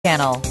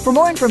channel. For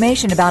more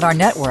information about our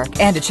network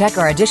and to check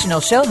our additional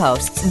show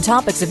hosts and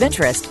topics of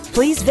interest,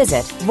 please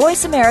visit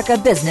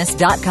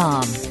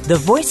voiceamericabusiness.com. The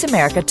Voice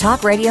America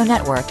Talk Radio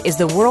Network is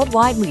the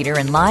worldwide leader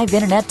in live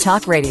Internet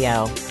talk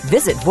radio.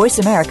 Visit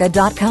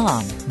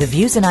voiceamerica.com. The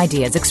views and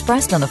ideas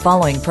expressed on the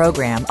following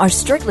program are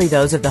strictly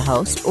those of the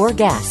host or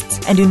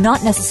guests and do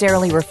not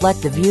necessarily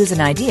reflect the views and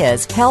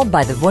ideas held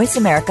by the Voice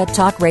America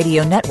Talk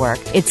Radio Network,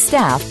 its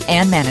staff,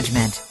 and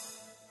management.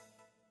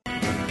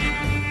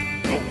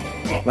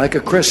 Like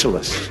a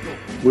chrysalis,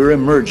 we're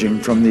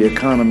emerging from the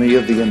economy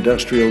of the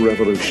Industrial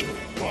Revolution,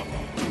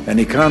 an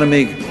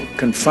economy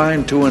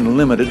confined to and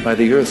limited by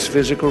the Earth's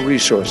physical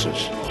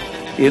resources,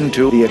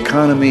 into the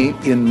economy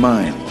in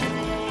mind,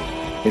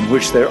 in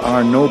which there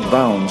are no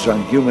bounds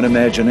on human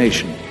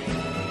imagination,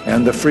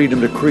 and the freedom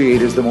to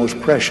create is the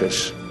most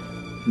precious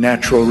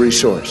natural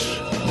resource.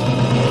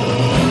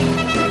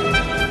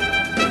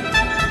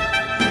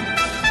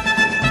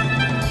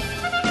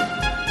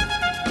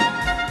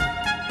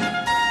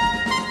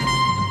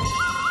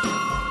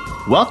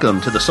 Welcome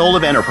to The Soul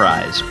of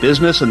Enterprise,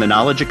 Business and the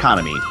Knowledge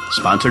Economy,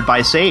 sponsored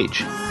by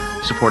Sage,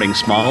 supporting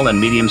small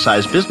and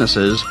medium-sized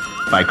businesses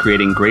by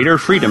creating greater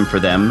freedom for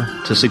them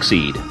to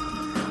succeed.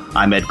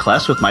 I'm Ed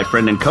Kless with my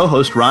friend and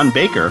co-host Ron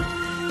Baker,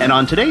 and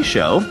on today's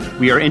show,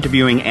 we are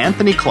interviewing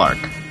Anthony Clark.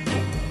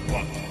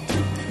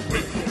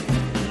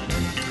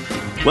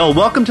 Well,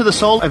 welcome to The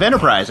Soul of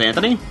Enterprise,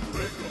 Anthony.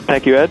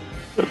 Thank you, Ed.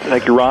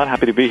 Thank you, Ron.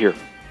 Happy to be here.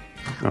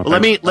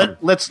 Well,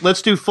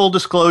 let's do full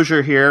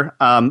disclosure here,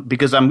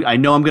 because I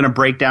know I'm going to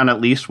break down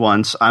at least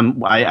once.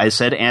 I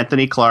said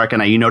Anthony Clark,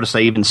 and you notice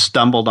I even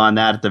stumbled on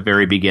that at the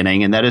very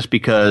beginning, and that is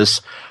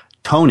because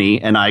Tony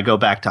and I go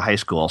back to high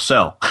school.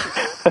 So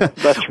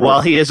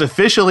while he is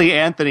officially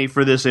Anthony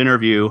for this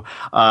interview,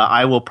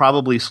 I will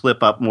probably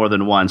slip up more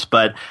than once.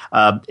 But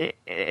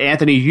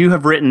Anthony, you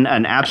have written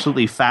an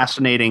absolutely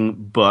fascinating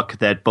book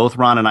that both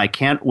Ron and I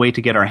can't wait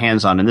to get our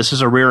hands on. And this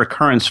is a rare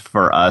occurrence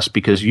for us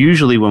because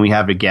usually when we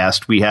have a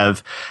guest, we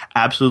have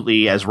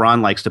absolutely, as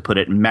Ron likes to put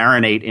it,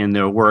 marinate in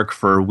their work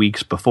for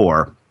weeks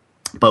before.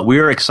 But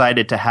we're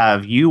excited to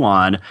have you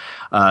on,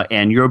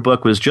 and your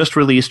book was just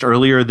released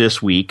earlier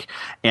this week,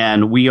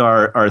 and we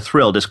are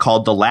thrilled. It's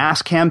called The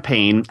Last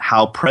Campaign,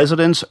 How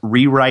Presidents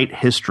Rewrite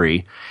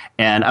History.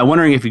 And I'm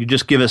wondering if you could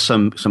just give us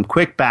some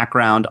quick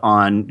background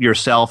on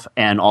yourself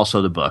and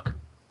also the book.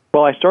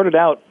 Well, I started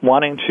out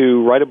wanting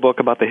to write a book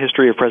about the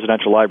history of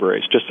presidential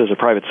libraries, just as a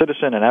private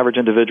citizen, an average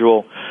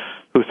individual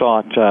who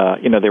thought,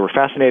 they were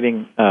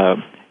fascinating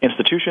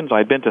institutions.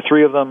 I'd been to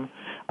 3 of them.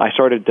 I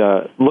started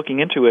looking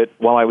into it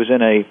while I was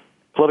in a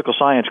political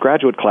science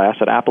graduate class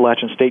at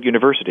Appalachian State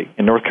University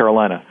in North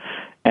Carolina.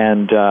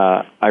 And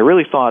I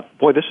really thought,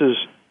 boy, this is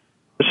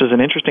an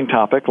interesting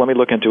topic. Let me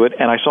look into it.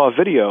 And I saw a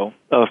video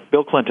of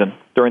Bill Clinton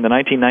during the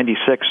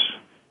 1996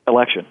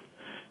 election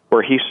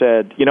where he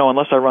said,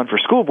 unless I run for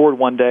school board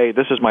one day,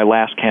 this is my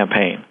last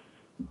campaign.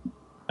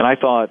 And I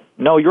thought,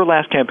 no, your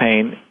last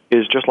campaign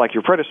is just like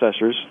your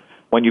predecessors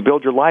when you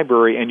build your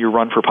library and you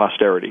run for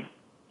posterity.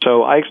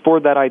 So I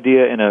explored that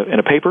idea in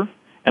a paper,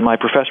 and my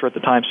professor at the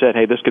time said,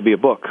 hey, this could be a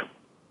book.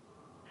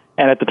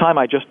 And at the time,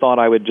 I just thought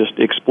I would just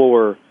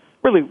explore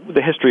really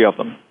the history of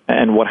them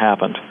and what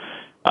happened.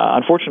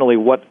 Unfortunately,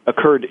 what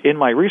occurred in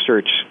my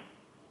research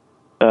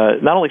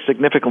not only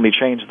significantly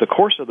changed the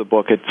course of the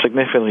book, it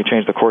significantly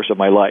changed the course of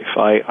my life.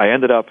 I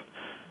ended up,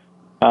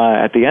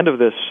 at the end of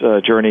this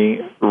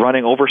journey,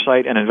 running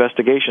oversight and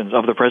investigations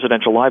of the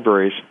presidential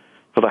libraries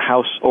for the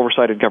House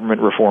Oversight and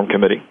Government Reform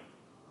Committee.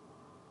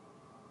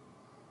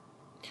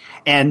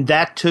 And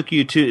that took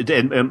you to,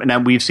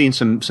 and we've seen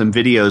some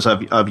videos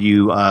of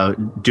you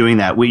doing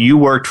that. You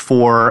worked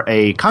for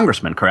a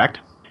congressman,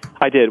 correct?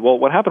 I did. Well,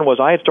 what happened was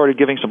I had started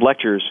giving some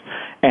lectures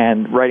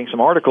and writing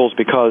some articles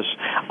because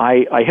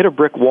I hit a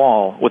brick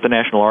wall with the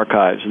National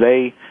Archives.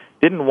 They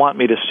didn't want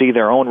me to see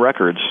their own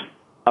records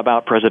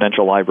about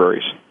presidential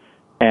libraries.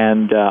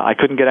 And I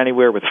couldn't get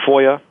anywhere with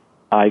FOIA.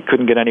 I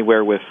couldn't get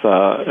anywhere with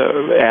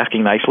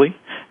asking nicely.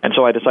 And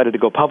so I decided to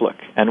go public.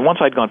 And once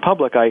I'd gone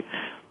public, I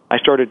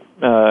started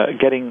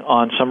getting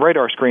on some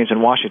radar screens in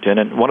Washington,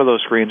 and one of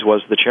those screens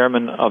was the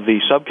chairman of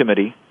the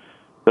subcommittee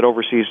that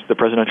oversees the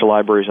presidential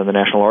libraries and the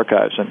National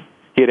Archives. And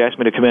he had asked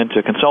me to come in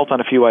to consult on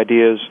a few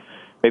ideas,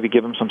 maybe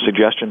give him some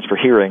suggestions for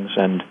hearings.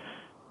 And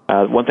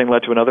one thing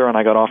led to another, and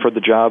I got offered the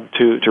job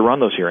to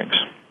run those hearings.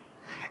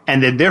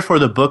 And then, therefore,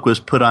 the book was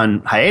put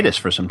on hiatus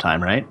for some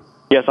time, right?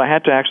 Yes, I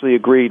had to actually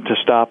agree to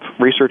stop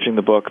researching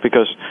the book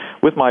because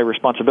with my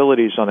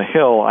responsibilities on the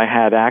Hill, I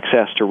had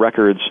access to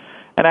records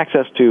and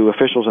access to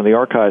officials in the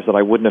archives that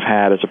I wouldn't have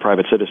had as a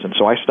private citizen.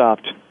 So I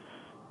stopped,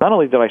 not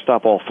only did I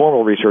stop all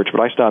formal research,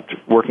 but I stopped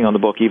working on the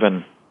book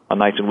even on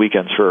nights and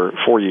weekends for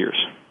 4 years.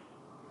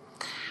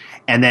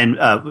 And then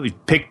we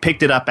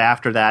picked it up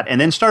after that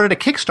and then started a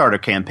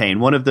Kickstarter campaign,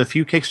 one of the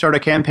few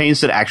Kickstarter campaigns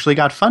that actually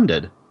got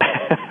funded.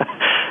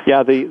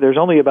 Yeah, there's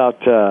only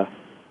about,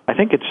 I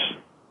think it's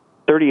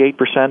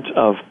 38%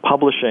 of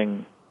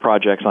publishing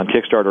projects on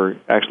Kickstarter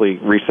actually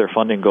reach their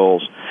funding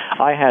goals.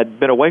 I had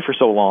been away for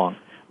so long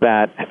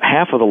that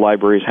half of the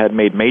libraries had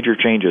made major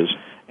changes,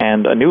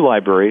 and a new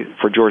library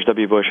for George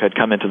W. Bush had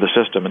come into the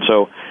system. And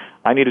so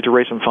I needed to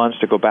raise some funds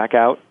to go back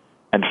out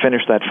and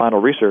finish that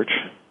final research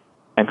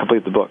and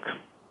complete the book.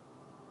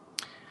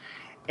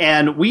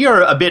 And we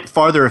are a bit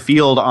farther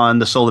afield on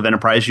the Soul of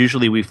Enterprise.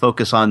 Usually we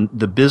focus on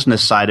the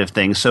business side of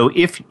things. So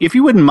if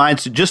you wouldn't mind,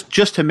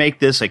 just to make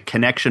this a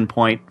connection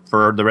point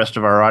for the rest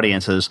of our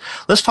audiences,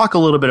 let's talk a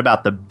little bit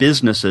about the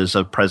businesses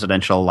of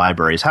presidential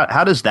libraries.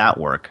 How does that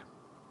work?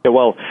 Yeah,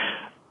 well,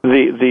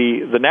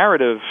 the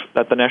narrative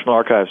that the National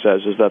Archives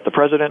says is that the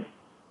president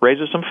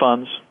raises some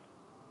funds,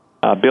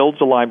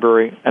 builds a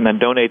library, and then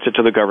donates it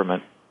to the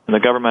government, and the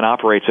government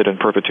operates it in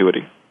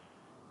perpetuity.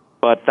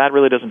 But that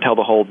really doesn't tell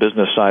the whole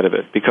business side of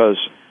it, because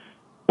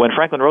when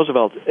Franklin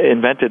Roosevelt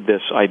invented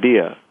this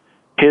idea,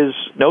 his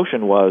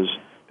notion was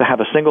to have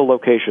a single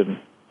location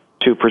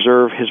to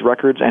preserve his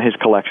records and his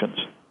collections,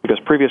 because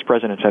previous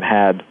presidents had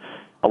had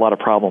a lot of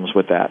problems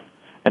with that.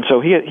 And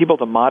so he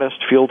built a modest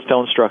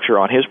fieldstone structure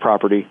on his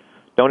property,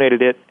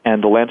 donated it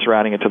and the land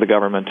surrounding it to the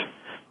government,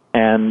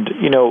 and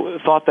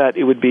thought that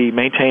it would be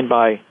maintained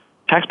by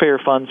taxpayer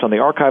funds on the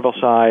archival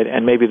side,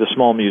 and maybe the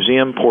small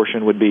museum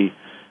portion would be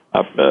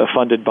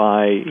funded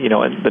by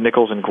the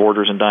nickels and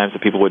quarters and dimes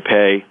that people would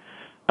pay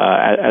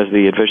as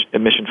the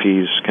admission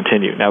fees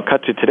continue. Now,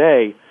 cut to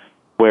today,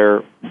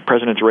 where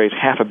presidents raise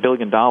 $500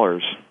 million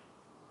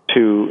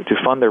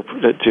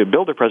to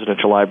build their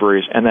presidential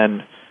libraries, and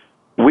then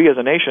we as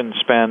a nation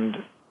spend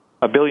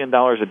 $1 billion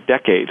a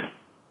decade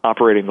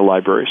operating the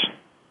libraries.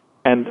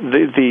 And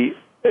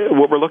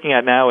what we're looking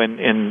at now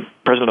in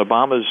President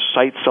Obama's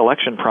site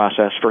selection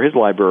process for his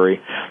library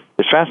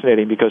is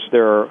fascinating, because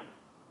there are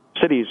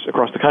cities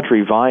across the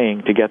country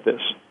vying to get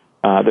this.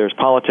 There's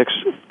politics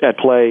at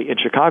play in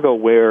Chicago,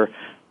 where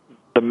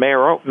the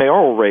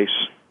mayoral race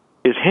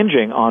is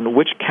hinging on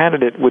which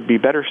candidate would be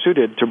better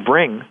suited to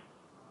bring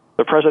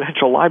the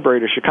presidential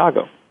library to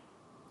Chicago.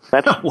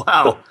 That's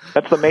wow.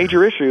 That's the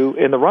major issue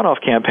in the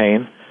runoff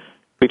campaign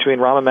between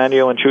Rahm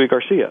Emanuel and Chuy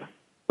Garcia,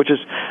 which is,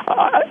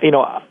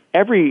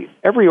 every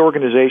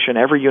organization,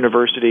 every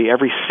university,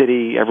 every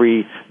city,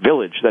 every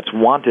village that's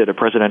wanted a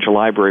presidential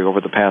library over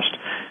the past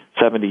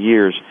 70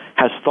 years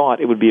has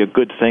thought it would be a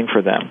good thing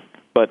for them.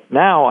 But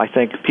now I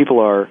think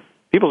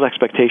people's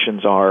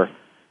expectations are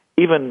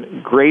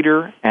even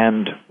greater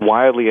and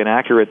wildly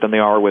inaccurate than they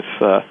are with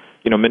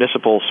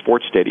municipal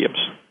sports stadiums.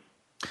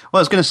 Well,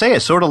 I was going to say,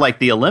 it's sort of like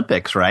the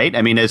Olympics, right?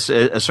 I mean, at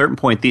a certain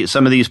point,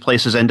 some of these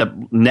places end up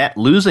net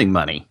losing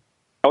money.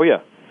 Oh, yeah.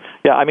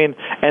 Yeah, I mean,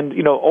 and,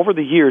 over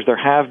the years, there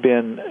have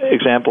been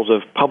examples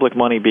of public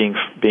money being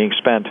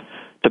spent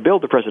to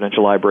build the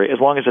presidential library, as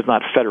long as it's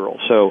not federal.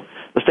 So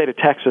the state of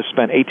Texas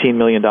spent $18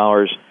 million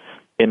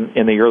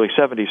in the early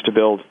 70s to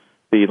build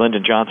the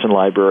Lyndon Johnson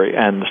Library,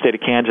 and the state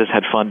of Kansas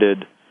had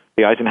funded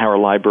the Eisenhower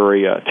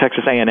Library.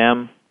 Texas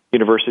A&M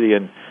University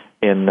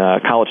in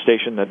College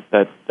Station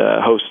that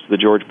hosts the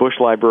George Bush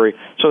Library.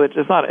 So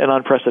it's not an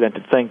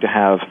unprecedented thing to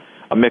have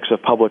a mix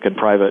of public and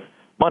private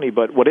money,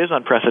 but what is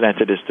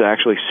unprecedented is to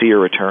actually see a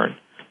return.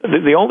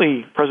 The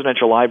only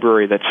presidential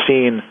library that's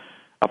seen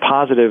a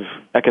positive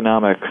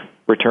economic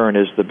return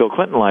is the Bill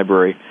Clinton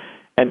Library,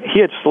 and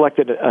he had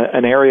selected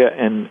an area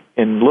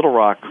in Little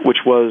Rock, which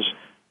was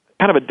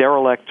kind of a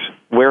derelict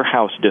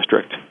warehouse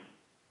district.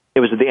 It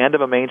was at the end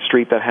of a main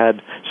street that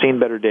had seen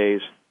better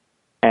days,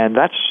 and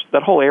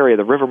that whole area,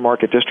 the River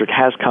Market District,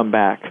 has come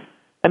back,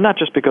 and not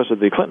just because of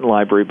the Clinton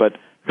Library, but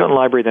the Clinton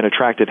Library then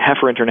attracted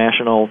Heifer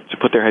International to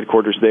put their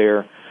headquarters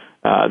there.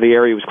 The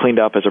area was cleaned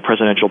up as a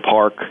presidential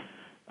park.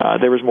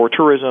 There was more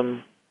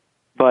tourism,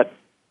 but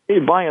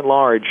by and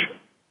large,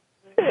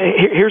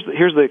 here's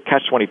the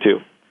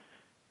catch-22.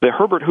 The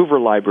Herbert Hoover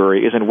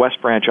Library is in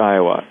West Branch,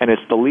 Iowa, and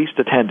it's the least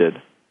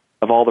attended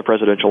of all the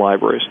presidential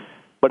libraries.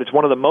 But it's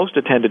one of the most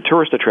attended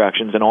tourist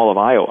attractions in all of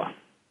Iowa.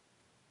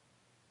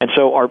 And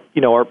so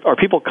are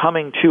people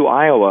coming to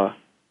Iowa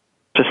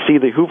to see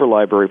the Hoover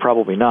Library?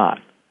 Probably not.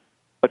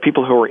 But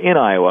people who are in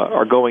Iowa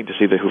are going to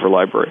see the Hoover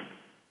Library.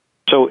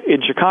 So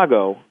in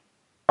Chicago,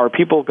 are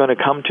people going to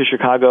come to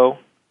Chicago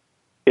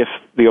if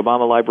the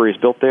Obama Library is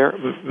built there?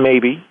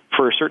 Maybe.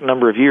 For a certain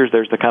number of years,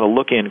 there's the kind of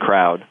look-in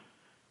crowd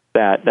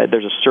that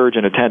there's a surge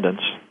in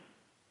attendance.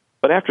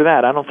 But after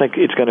that, I don't think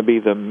it's going to be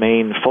the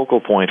main focal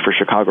point for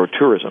Chicago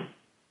tourism.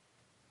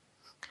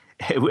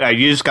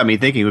 You just got me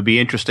thinking. It would be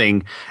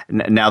interesting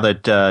now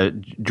that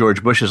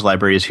George Bush's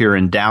library is here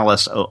in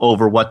Dallas.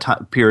 Over what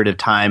period of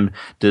time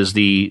does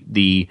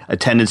the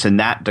attendance in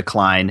that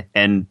decline,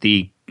 and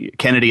the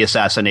Kennedy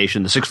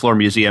assassination, the Sixth Floor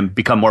Museum,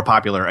 become more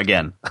popular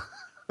again?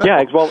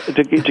 Yeah, well,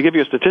 to give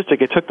you a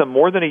statistic, it took them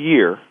more than a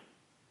year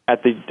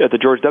at the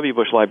George W.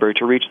 Bush Library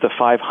to reach the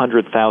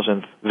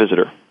 500,000th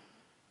visitor,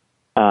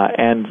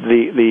 and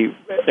the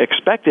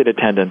expected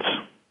attendance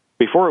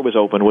before it was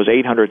open was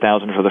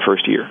 800,000 for the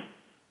first year.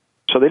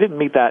 So they didn't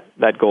meet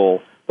that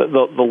goal.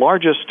 The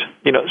largest,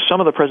 some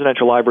of the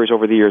presidential libraries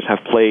over the years have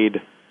played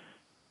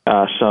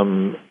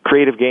some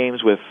creative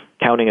games with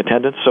counting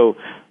attendance. So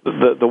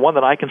the one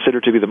that I consider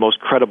to be the most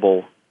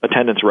credible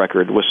attendance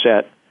record was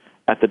set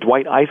at the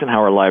Dwight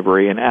Eisenhower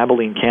Library in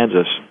Abilene,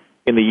 Kansas,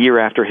 in the year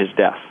after his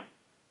death.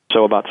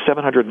 So about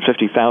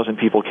 750,000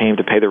 people came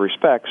to pay their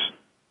respects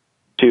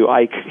to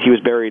Ike. He was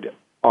buried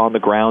on the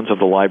grounds of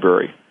the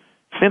library.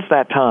 Since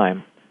that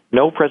time,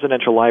 no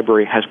presidential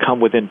library has come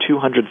within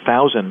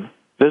 200,000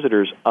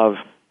 visitors of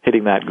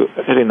hitting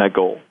that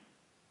goal.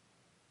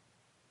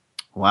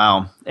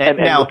 Wow. And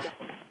now,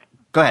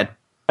 go ahead.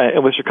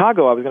 And with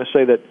Chicago, I was going to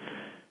say that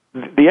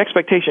the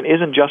expectation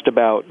isn't just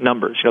about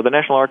numbers. The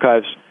National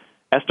Archives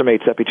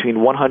estimates that between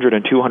 $100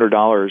 and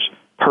 $200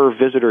 per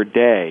visitor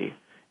day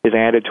is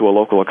added to a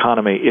local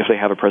economy if they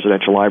have a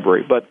presidential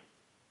library. But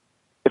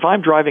if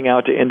I'm driving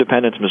out to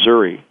Independence,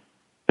 Missouri,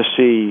 to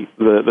see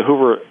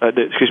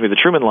the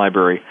Truman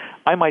Library,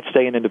 I might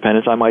stay in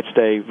Independence. I might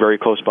stay very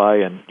close by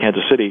in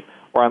Kansas City,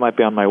 or I might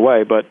be on my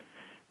way. But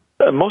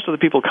most of the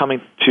people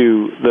coming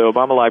to the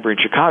Obama Library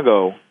in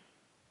Chicago,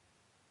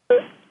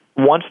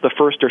 once the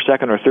first or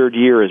second or third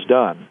year is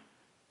done,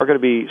 are going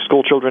to be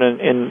school children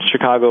in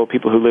Chicago,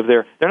 people who live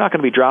there. They're not going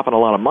to be dropping a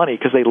lot of money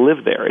because they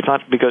live there. It's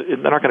not because they're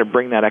not going to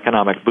bring that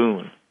economic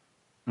boon.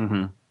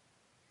 Mm-hmm.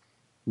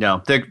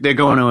 No, they're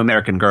going to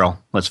American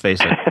Girl. Let's face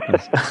it.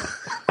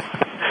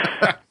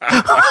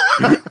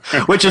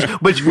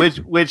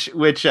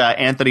 which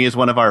Anthony is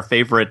one of our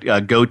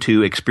favorite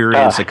go-to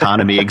experience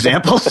economy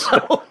examples.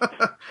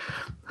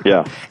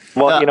 Yeah.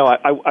 Well,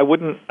 I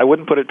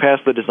wouldn't put it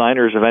past the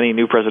designers of any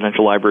new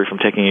presidential library from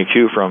taking a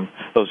cue from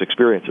those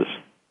experiences.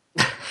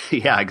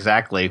 Yeah,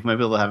 exactly. Maybe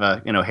they'll have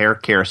a hair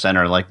care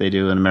center like they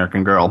do in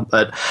American Girl.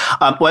 But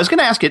I was going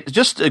to ask it,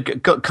 just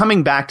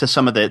coming back to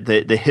some of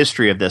the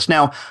history of this.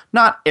 Now,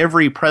 not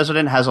every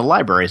president has a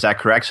library. Is that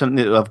correct?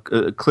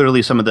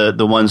 Clearly, some of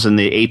the ones in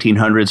the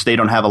 1800s, they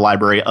don't have a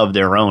library of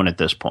their own at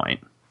this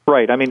point.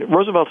 Right. I mean,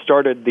 Roosevelt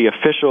started the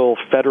official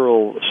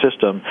federal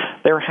system.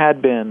 There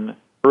had been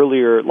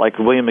earlier, like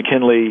William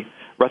McKinley,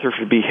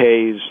 Rutherford B.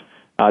 Hayes.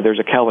 There's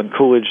a Calvin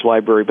Coolidge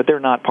library, but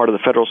they're not part of the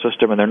federal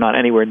system, and they're not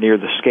anywhere near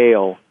the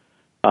scale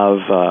of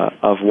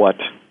what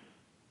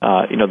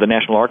the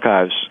National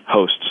Archives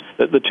hosts.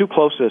 The two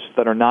closest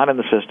that are not in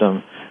the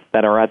system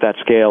that are at that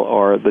scale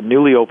are the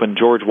newly opened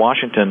George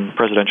Washington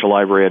Presidential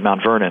Library at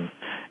Mount Vernon,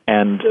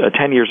 and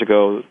 10 years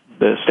ago,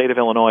 the state of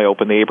Illinois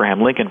opened the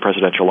Abraham Lincoln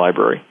Presidential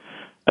Library.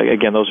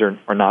 Again, those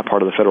are not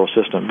part of the federal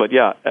system. But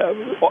yeah,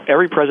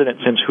 every president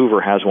since Hoover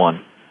has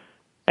one.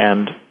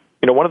 And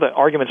one of the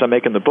arguments I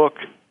make in the book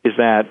is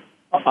that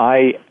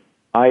I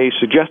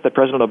suggest that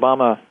President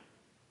Obama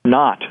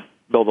not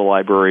build a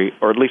library,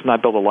 or at least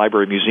not build a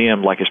library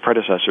museum like his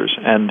predecessors.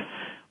 And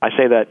I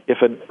say that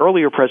if an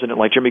earlier president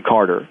like Jimmy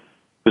Carter,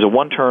 who's a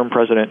one-term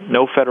president,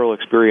 no federal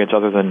experience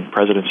other than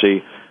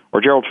presidency, or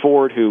Gerald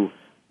Ford, who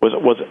was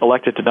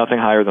elected to nothing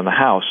higher than the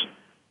House,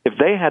 if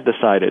they had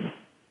decided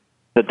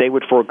that they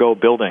would forego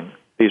building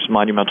these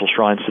monumental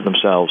shrines to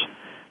themselves,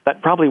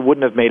 that probably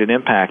wouldn't have made an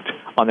impact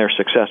on their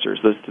successors.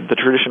 The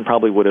tradition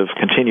probably would have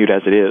continued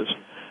as it is.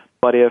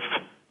 But if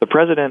the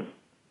president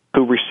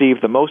who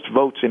received the most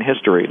votes in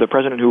history, the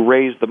president who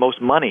raised the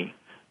most money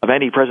of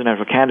any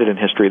presidential candidate in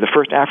history, the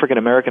first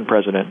African-American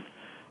president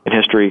in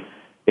history,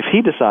 if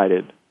he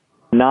decided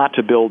not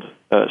to build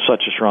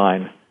such a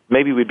shrine,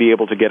 maybe we'd be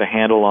able to get a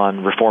handle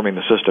on reforming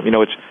the system.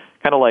 It's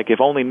kind of like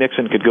if only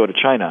Nixon could go to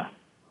China,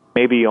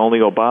 maybe only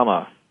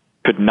Obama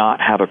could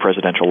not have a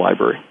presidential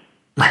library.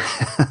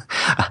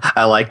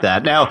 I like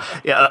that. Now,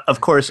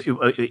 of course,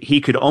 he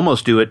could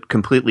almost do it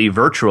completely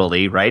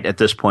virtually, right? At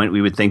this point,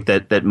 we would think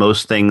that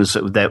most things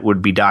that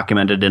would be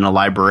documented in a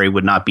library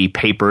would not be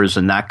papers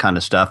and that kind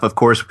of stuff. Of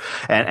course,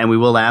 and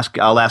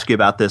I'll ask you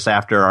about this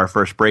after our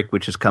first break,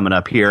 which is coming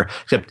up here.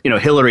 Except,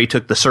 Hillary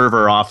took the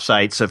server off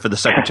site for the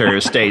Secretary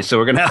of State, so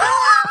we're going to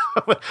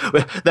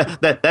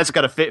that's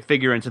got to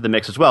figure into the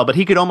mix as well. But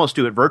he could almost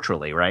do it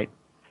virtually, right?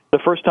 The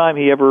first time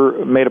he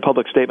ever made a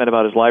public statement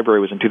about his library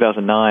was in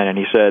 2009, and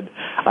he said,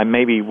 I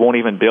maybe won't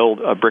even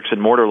build a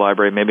bricks-and-mortar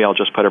library. Maybe I'll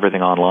just put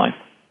everything online.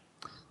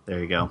 There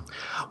you go.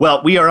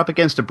 Well, we are up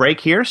against a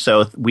break here,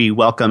 so we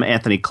welcome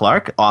Anthony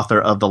Clark,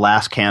 author of The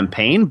Last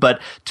Campaign.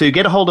 But to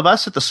get a hold of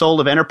us at The Soul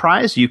of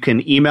Enterprise, you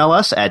can email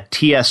us at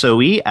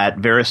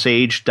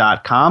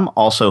tsoe@verisage.com.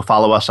 Also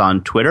follow us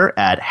on Twitter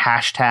at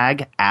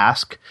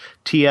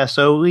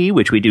 #AskTSOE,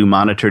 which we do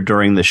monitor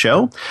during the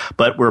show.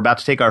 But we're about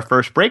to take our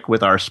first break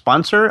with our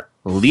sponsor,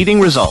 Leading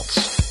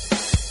Results.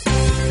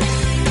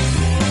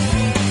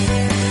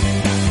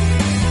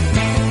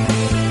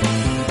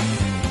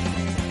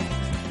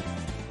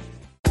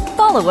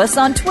 Follow us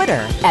on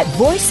Twitter at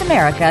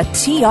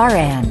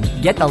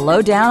VoiceAmericaTRN. Get the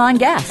lowdown on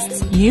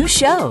guests, new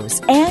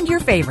shows, and your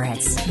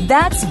favorites.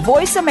 That's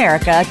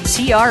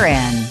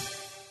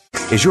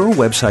VoiceAmericaTRN. Is your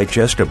website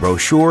just a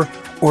brochure,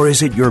 or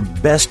is it your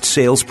best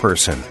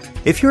salesperson?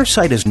 If your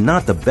site is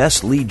not the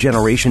best lead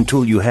generation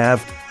tool you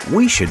have,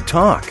 we should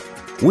talk.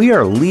 We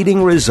are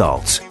Leading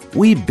Results.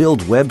 We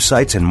build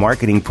websites and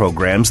marketing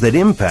programs that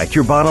impact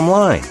your bottom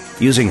line.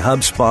 Using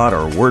HubSpot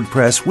or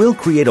WordPress, we'll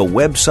create a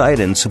website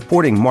and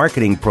supporting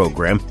marketing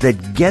program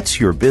that gets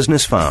your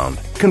business found,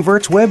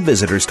 converts web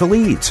visitors to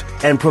leads,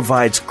 and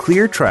provides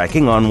clear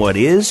tracking on what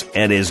is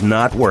and is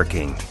not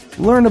working.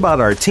 Learn about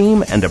our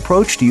team and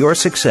approach to your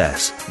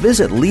success.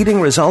 Visit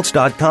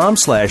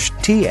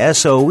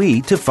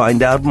leadingresults.com/TSOE to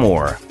find out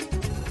more.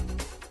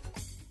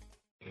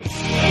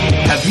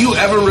 Have you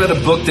ever read a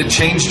book that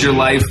changed your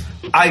life?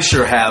 I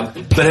sure have.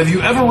 But have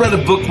you ever read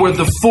a book where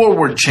the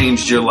foreword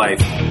changed your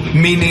life?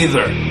 Me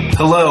neither.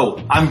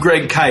 Hello, I'm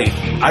Greg Kite.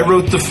 I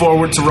wrote the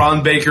foreword to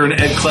Ron Baker and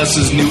Ed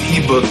Kless's new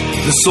ebook,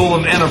 The Soul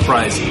of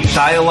Enterprise,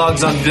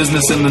 Dialogues on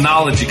Business and the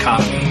Knowledge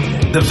Economy.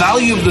 The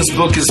value of this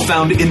book is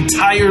found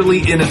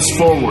entirely in its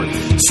foreword.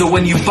 So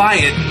when you buy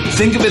it,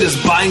 think of it as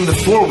buying the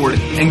foreword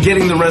and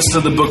getting the rest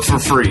of the book for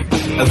free.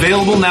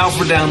 Available now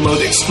for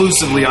download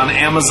exclusively on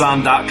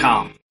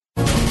Amazon.com.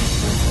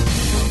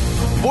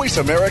 Voice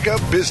America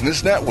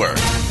Business Network,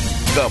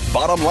 the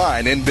bottom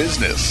line in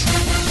business.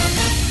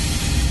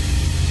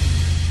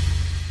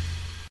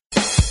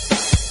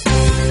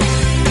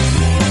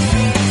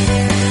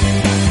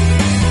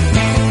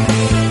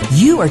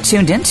 You are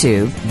tuned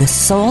into The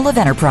Soul of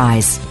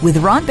Enterprise with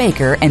Ron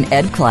Baker and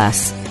Ed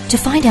Kless. To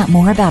find out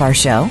more about our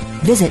show,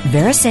 visit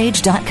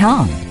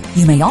Verisage.com.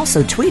 You may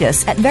also tweet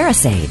us at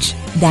Verisage.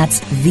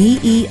 That's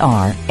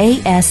VERASAGE.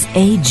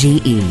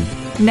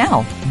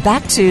 Now,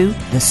 back to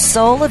The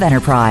Soul of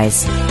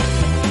Enterprise.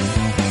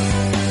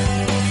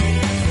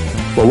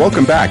 Well,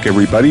 welcome back,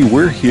 everybody.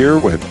 We're here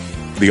with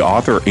the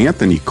author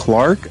Anthony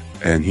Clark,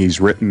 and he's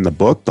written the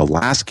book, The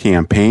Last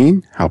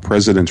Campaign, How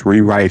Presidents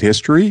Rewrite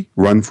History,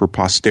 Run for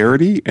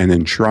Posterity, and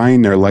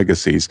Enshrine Their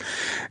Legacies.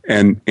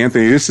 And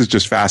Anthony, this is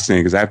just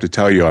fascinating because I have to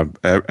tell you,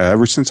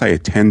 ever since I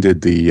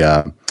attended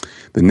the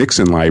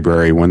Nixon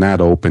Library when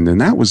that opened, and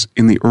that was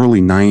in the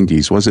early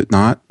 90s, was it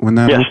not, when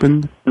that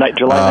opened?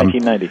 July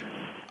 1990.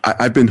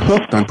 I've been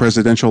hooked on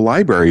presidential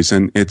libraries,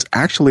 and it's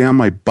actually on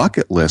my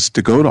bucket list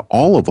to go to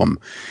all of them.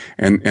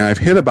 And I've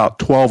hit about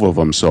 12 of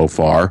them so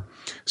far.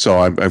 So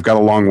I've got a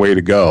long way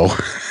to go.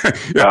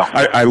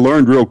 I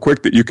learned real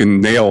quick that you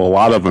can nail a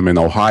lot of them in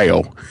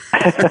Ohio.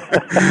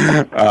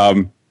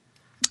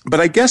 But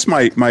I guess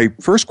my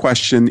first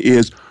question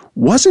is,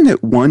 wasn't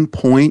at one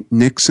point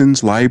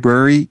Nixon's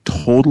library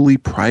totally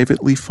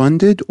privately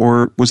funded,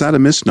 or was that a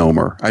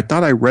misnomer? I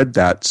thought I read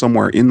that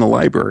somewhere in the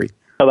library.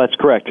 No, that's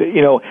correct.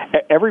 You know,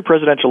 every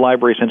presidential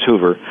library since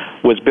Hoover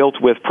was built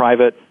with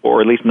private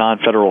or at least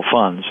non-federal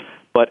funds,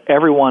 but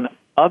everyone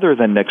other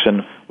than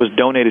Nixon was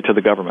donated to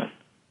the government.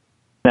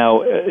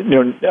 Now,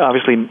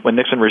 obviously, when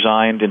Nixon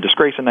resigned in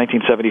disgrace in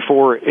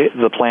 1974,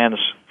 the plans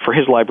for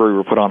his library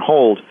were put on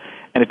hold,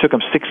 and it took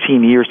him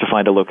 16 years to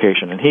find a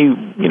location. And he,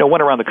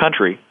 went around the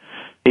country.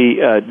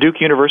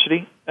 Duke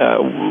University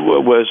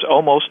was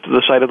almost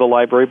the site of the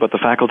library, but the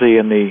faculty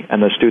and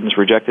the students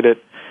rejected it.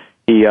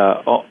 He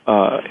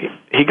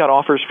got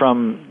offers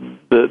from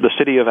the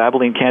city of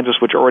Abilene, Kansas,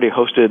 which already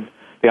hosted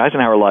the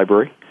Eisenhower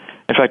Library.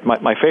 In fact,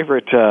 my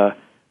favorite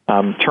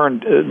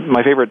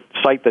my favorite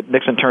site that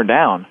Nixon turned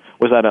down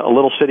was that a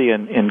little city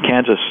in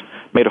Kansas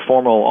made a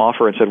formal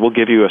offer and said, "We'll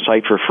give you a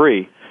site for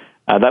free."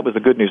 That was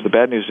the good news. The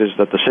bad news is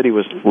that the city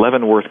was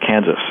Leavenworth,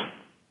 Kansas.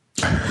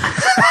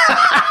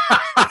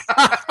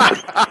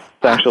 It's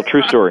an actual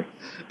true story.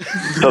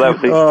 So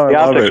the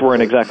optics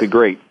weren't exactly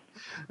great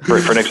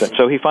for Nixon.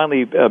 So he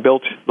finally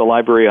built the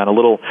library on a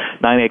little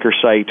 9-acre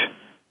site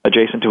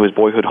adjacent to his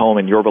boyhood home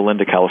in Yorba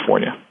Linda,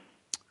 California.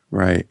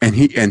 Right, and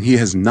he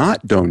has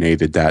not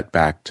donated that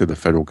back to the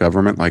federal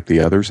government like the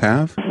others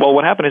have? Well,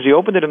 what happened is he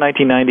opened it in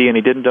 1990, and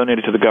he didn't donate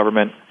it to the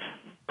government,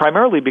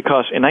 primarily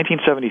because in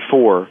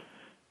 1974,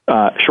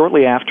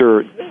 shortly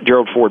after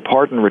Gerald Ford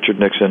pardoned Richard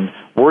Nixon,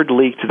 word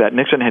leaked that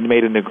Nixon had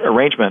made an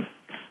arrangement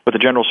with the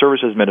General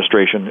Services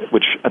Administration,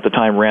 which at the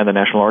time ran the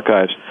National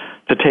Archives,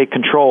 to take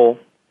control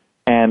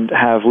and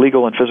have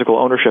legal and physical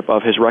ownership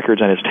of his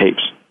records and his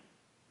tapes.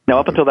 Now,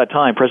 up until that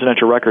time,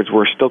 presidential records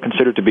were still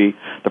considered to be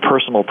the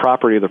personal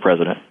property of the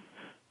president.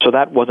 So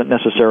that wasn't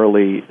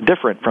necessarily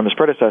different from his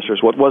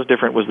predecessors. What was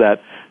different was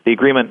that the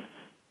agreement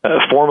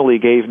formally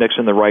gave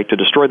Nixon the right to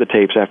destroy the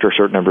tapes after a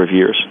certain number of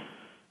years.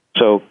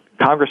 So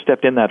Congress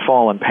stepped in that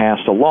fall and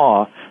passed a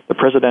law, the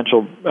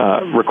Presidential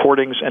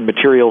Recordings and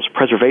Materials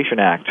Preservation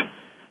Act,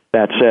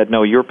 that said,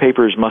 no, your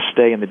papers must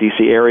stay in the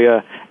D.C.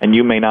 area, and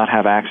you may not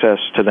have access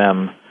to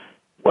them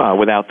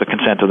without the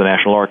consent of the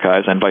National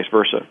Archives, and vice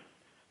versa.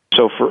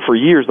 So for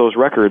years, those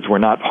records were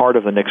not part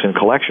of the Nixon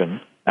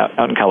collection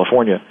out in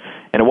California.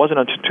 And it wasn't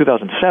until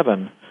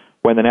 2007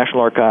 when the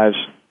National Archives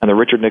and the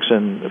Richard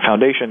Nixon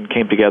Foundation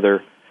came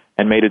together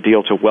and made a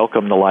deal to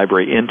welcome the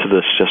library into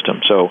this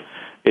system. So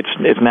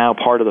it's now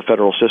part of the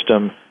federal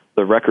system.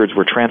 The records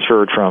were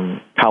transferred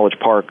from College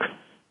Park,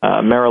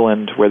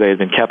 Maryland, where they had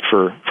been kept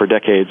for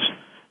decades,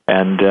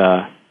 and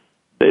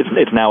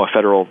it's now a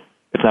federal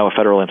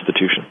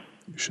institution.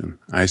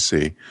 I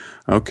see.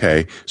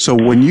 Okay. So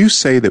when you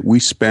say that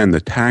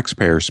the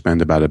taxpayers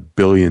spend about $1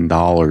 billion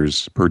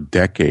per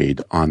decade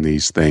on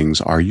these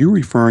things, are you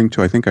referring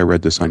to, I think I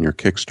read this on your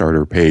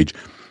Kickstarter page,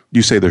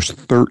 you say there's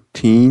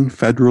 13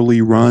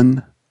 federally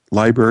run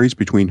libraries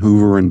between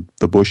Hoover and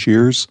the Bush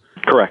years?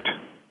 Correct.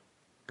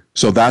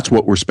 So that's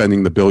what we're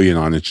spending the $1 billion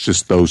on. It's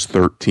just those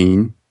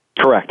 13?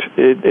 Correct.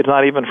 It's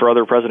not even for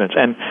other presidents.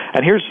 And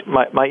here's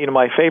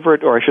my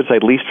favorite, or I should say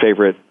least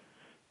favorite,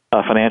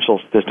 not financial,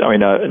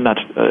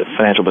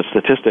 but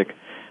statistic.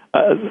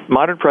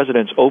 Modern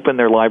presidents open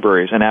their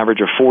libraries an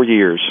average of 4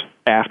 years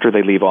after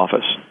they leave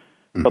office.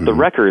 Mm-hmm. But the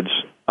records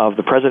of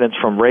the presidents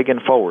from Reagan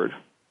forward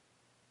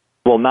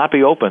will not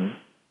be open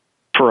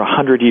for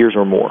 100 years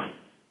or more.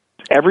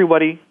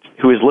 Everybody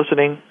who is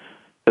listening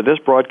to this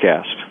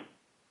broadcast,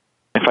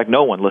 in fact,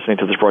 no one listening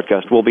to this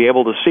broadcast, will be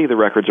able to see the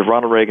records of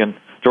Ronald Reagan,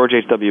 George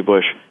H.W.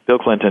 Bush, Bill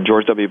Clinton,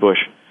 George W. Bush,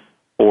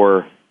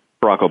 or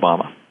Barack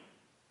Obama.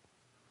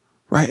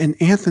 Right, and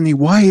Anthony,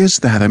 why is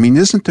that? I mean,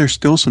 isn't there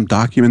still some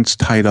documents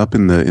tied up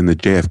in the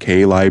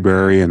JFK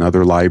library and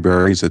other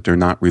libraries that they're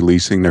not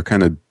releasing? They're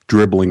kind of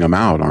dribbling them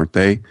out, aren't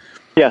they?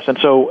 Yes, and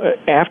so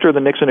after the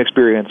Nixon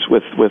experience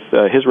with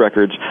his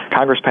records,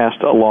 Congress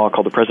passed a law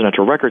called the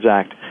Presidential Records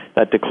Act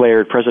that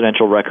declared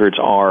presidential records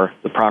are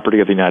the property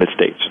of the United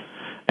States.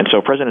 And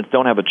so presidents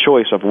don't have a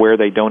choice of where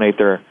they donate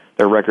their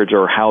records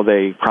or how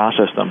they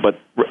process them. But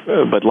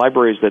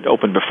libraries that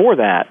opened before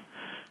that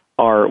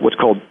are what's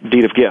called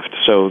deed of gift.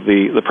 So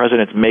the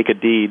presidents make a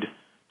deed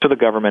to the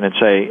government and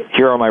say,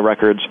 here are my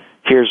records,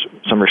 here's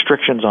some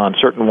restrictions on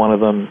certain one of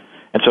them.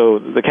 And so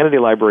the Kennedy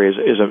Library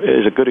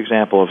is a good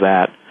example of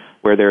that,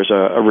 where there's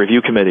a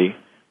review committee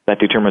that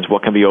determines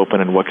what can be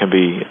open and what can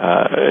be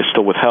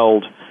still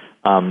withheld.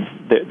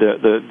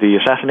 The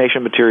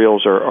assassination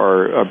materials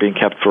are being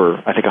kept for,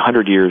 I think,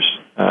 100 years,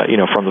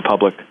 from the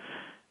public.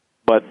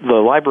 But the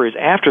libraries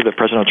after the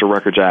Presidential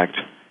Records Act,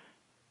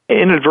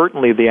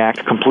 inadvertently, the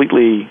act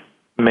completely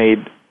made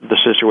the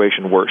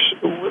situation worse.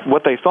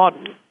 What they thought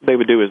they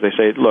would do is they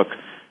say, look,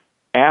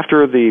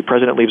 after the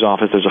president leaves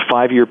office, there's a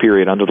 5-year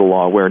period under the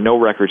law where no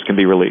records can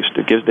be released.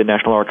 It gives the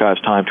National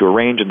Archives time to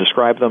arrange and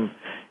describe them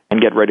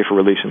and get ready for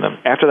releasing them.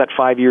 After that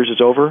 5 years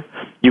is over,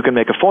 you can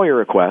make a FOIA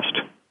request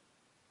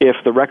if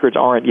the records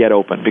aren't yet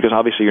open, because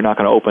obviously you're not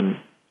going to open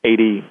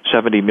 80,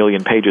 70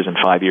 million pages in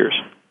 5 years.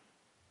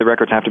 The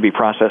records have to be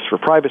processed for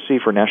privacy,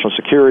 for national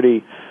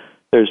security.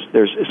 There's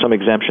some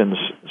exemptions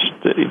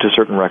to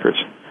certain records.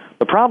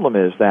 The problem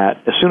is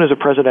that as soon as a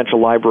presidential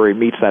library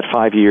meets that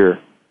 5-year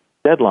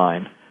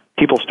deadline,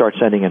 people start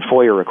sending in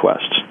FOIA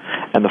requests,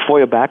 and the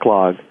FOIA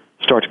backlog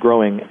starts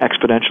growing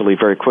exponentially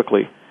very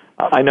quickly.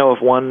 I know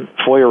of one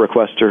FOIA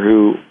requester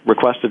who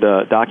requested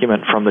a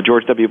document from the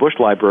George W. Bush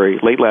Library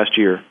late last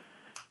year.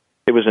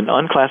 It was an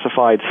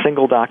unclassified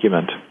single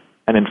document,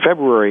 and in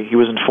February he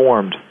was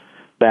informed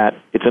that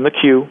it's in the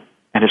queue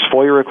and his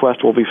FOIA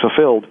request will be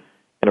fulfilled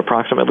in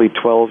approximately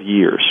 12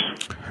 years.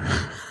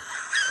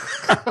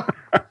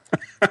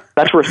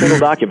 That's for a single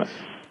document.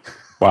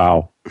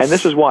 Wow. And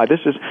this is why. This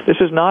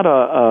is not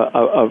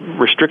a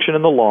restriction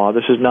in the law.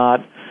 This is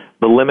not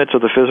the limits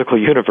of the physical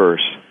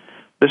universe.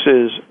 This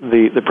is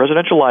the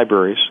presidential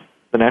libraries,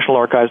 the National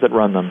Archives that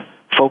run them,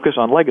 focus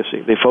on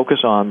legacy. They focus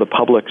on the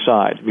public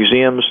side.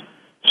 Museums,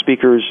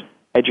 speakers,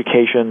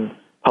 education,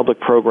 public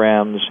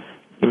programs,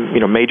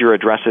 major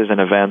addresses and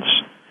events.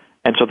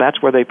 And so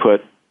that's where they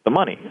put the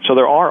money. So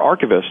there are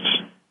archivists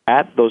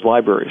at those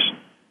libraries.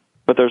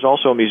 But there's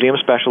also museum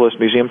specialists,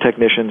 museum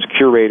technicians,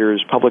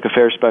 curators, public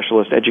affairs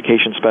specialists,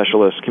 education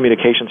specialists,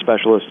 communication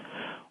specialists,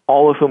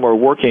 all of whom are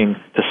working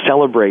to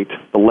celebrate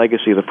the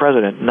legacy of the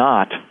president,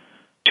 not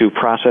to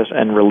process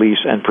and release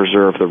and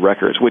preserve the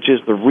records, which is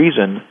the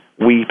reason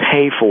we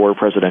pay for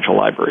presidential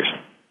libraries.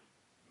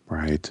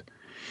 Right.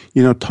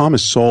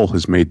 Thomas Sowell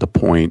has made the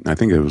point, I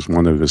think it was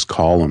one of his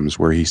columns,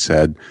 where he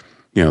said,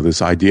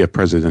 this idea of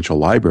presidential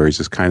libraries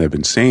is kind of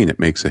insane. It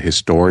makes a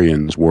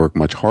historian's work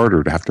much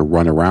harder to have to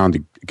run around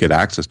to get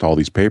access to all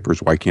these papers.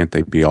 Why can't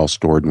they be all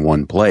stored in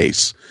one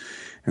place?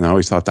 And I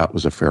always thought that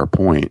was a fair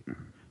point.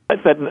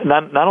 But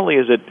not only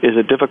is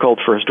it difficult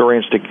for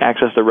historians to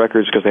access the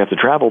records because they have to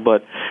travel,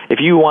 but if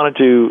you wanted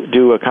to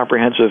do a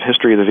comprehensive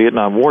history of the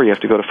Vietnam War, you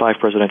have to go to 5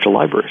 presidential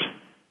libraries.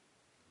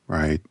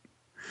 Right.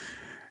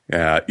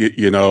 Yeah,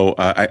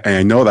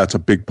 I know that's a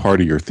big part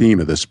of your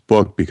theme of this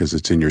book because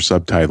it's in your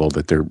subtitle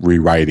that they're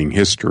rewriting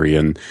history,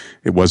 and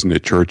it wasn't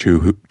it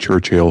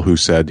Churchill who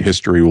said,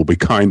 "History will be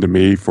kind to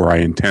me, for I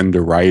intend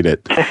to write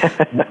it."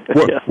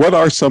 What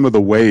are some of the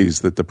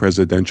ways that the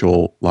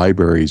presidential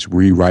libraries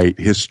rewrite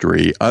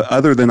history,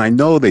 other than I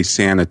know they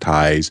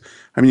sanitize?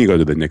 I mean, you go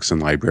to the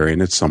Nixon Library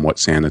and it's somewhat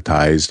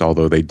sanitized,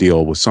 although they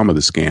deal with some of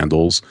the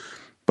scandals.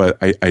 But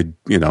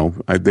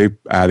they're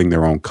adding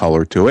their own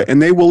color to it,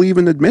 and they will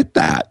even admit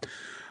that.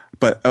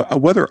 But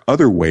what are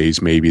other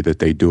ways maybe that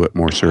they do it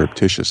more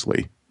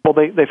surreptitiously? Well,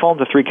 they fall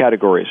into 3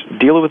 categories.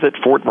 Deal with it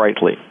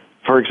forthrightly.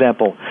 For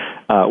example,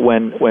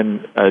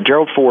 when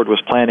Gerald Ford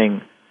was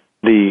planning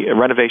the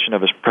renovation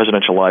of his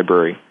presidential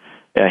library,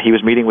 he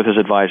was meeting with his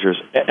advisors,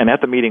 and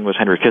at the meeting was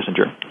Henry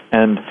Kissinger.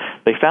 And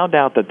they found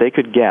out that they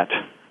could get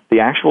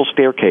the actual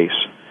staircase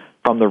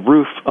from the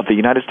roof of the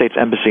United States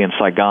Embassy in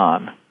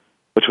Saigon,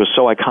 which was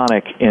so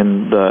iconic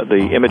in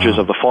the images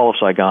of the fall of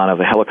Saigon, of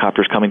the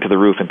helicopters coming to the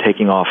roof and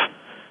taking off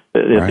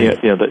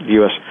the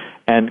U.S.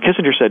 And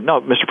Kissinger said,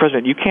 "No, Mr.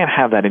 President, you can't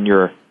have that in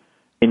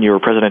your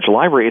presidential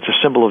library. It's a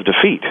symbol of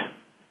defeat."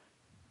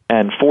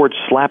 And Ford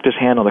slapped his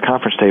hand on the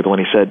conference table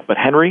and he said, "But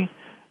Henry,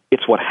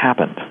 it's what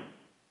happened."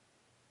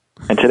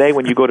 And today,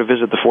 when you go to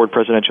visit the Ford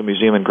Presidential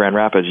Museum in Grand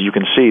Rapids, you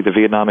can see the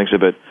Vietnam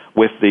exhibit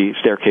with the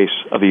staircase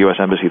of the U.S.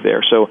 Embassy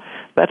there. So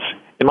that's,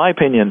 in my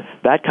opinion,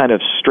 that kind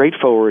of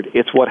straightforward,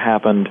 it's what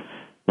happened,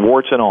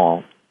 warts and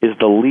all, is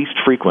the least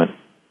frequent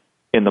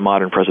in the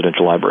modern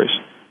presidential libraries.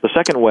 The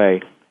second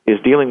way is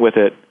dealing with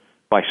it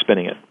by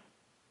spinning it.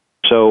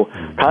 So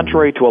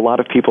contrary to a lot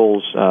of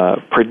people's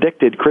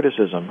predicted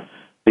criticism,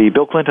 the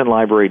Bill Clinton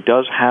Library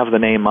does have the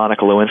name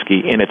Monica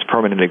Lewinsky in its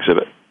permanent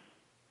exhibit.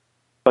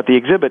 But the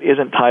exhibit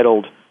isn't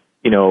titled,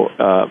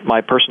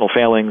 My Personal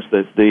Failings.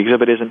 The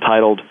exhibit isn't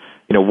titled,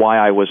 Why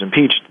I Was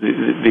Impeached.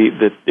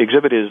 The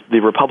exhibit is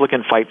The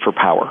Republican Fight for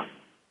Power.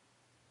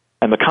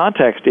 And the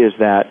context is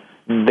that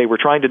they were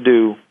trying to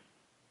do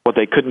what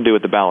they couldn't do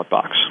at the ballot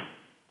box.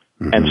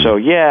 Mm-hmm. And so,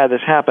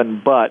 this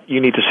happened, but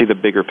you need to see the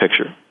bigger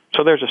picture.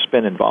 So there's a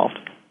spin involved.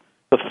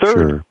 The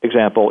third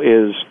example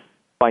is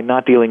by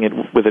not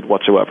dealing with it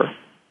whatsoever.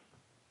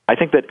 I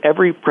think that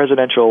every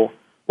presidential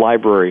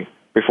library,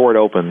 before it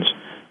opens,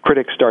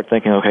 critics start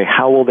thinking, okay,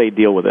 how will they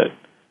deal with it?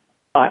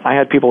 I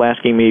had people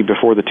asking me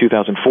before the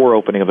 2004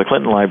 opening of the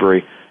Clinton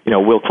Library,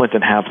 will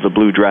Clinton have the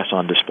blue dress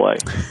on display?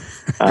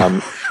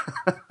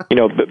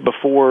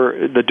 Before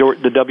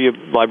the W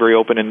Library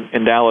opened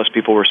in Dallas,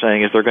 people were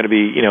saying, is there going to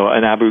be,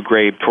 an Abu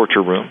Ghraib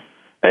torture room?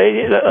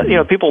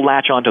 People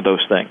latch onto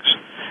those things.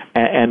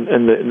 And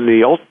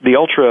the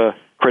ultra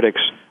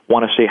critics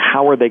want to say,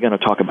 how are they going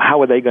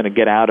to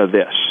get out of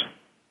this?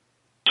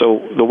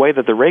 So the way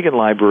that the Reagan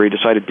Library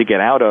decided to get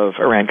out of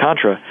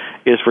Iran-Contra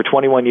is for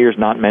 21 years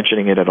not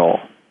mentioning it at all.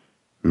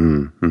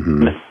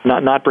 Mm-hmm.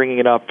 Not bringing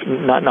it up,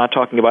 not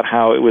talking about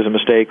how it was a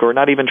mistake, or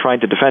not even trying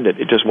to defend it.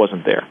 It just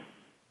wasn't there.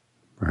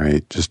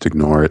 Right, just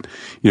ignore it.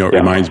 It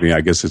reminds me, I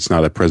guess it's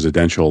not a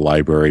presidential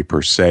library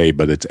per se,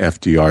 but it's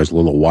FDR's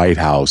little White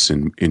House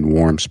in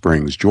Warm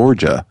Springs,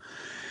 Georgia.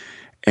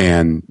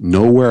 And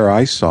nowhere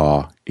I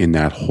saw in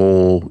that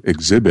whole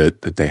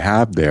exhibit that they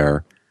have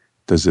there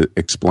does it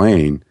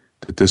explain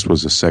that this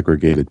was a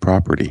segregated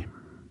property.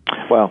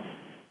 Well,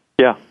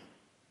 yeah,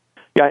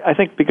 I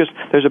think because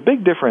there's a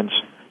big difference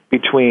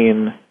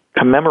between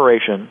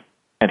commemoration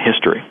and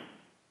history.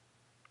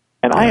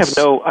 And yes.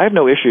 I have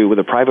no issue with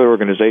a private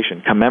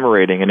organization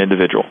commemorating an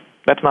individual.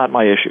 That's not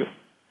my issue.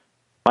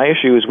 My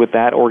issue is with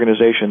that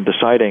organization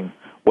deciding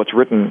what's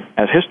written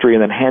as history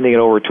and then handing it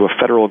over to a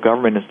federal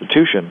government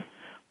institution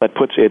that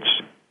puts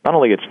not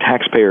only its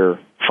taxpayer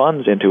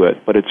funds into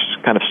it, but its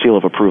kind of seal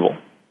of approval.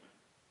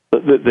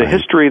 The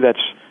history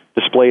that's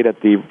displayed at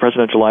the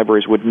presidential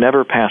libraries would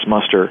never pass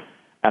muster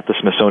at the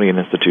Smithsonian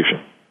Institution.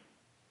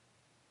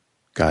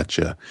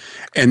 Gotcha.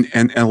 And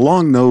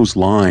along those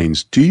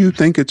lines, do you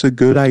think it's a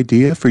good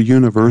idea for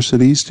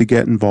universities to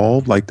get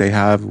involved like they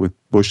have with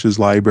Bush's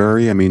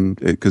library? I mean,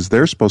 because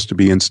they're supposed to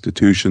be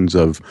institutions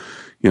of,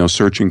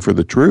 searching for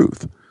the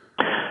truth.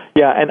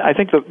 Yeah, and I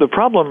think the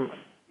problem,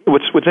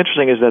 what's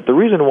interesting is that the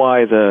reason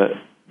why the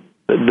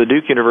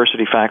Duke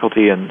University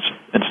faculty and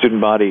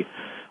student body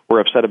were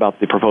upset about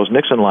the proposed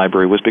Nixon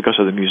Library was because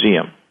of the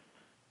museum.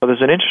 But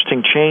there's an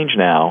interesting change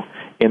now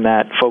in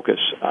that focus.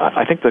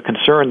 I think the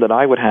concern that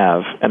I would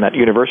have and that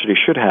universities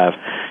should have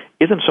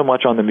isn't so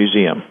much on the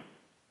museum,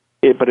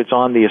 but it's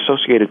on the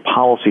associated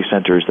policy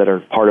centers that are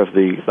part of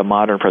the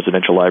modern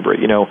presidential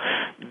library. In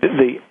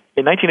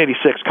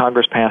 1986,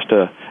 Congress passed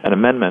an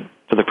amendment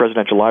to the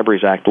Presidential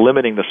Libraries Act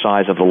limiting the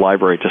size of the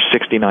library to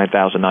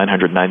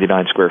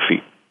 69,999 square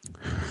feet.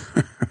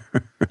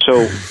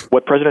 So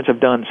what presidents have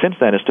done since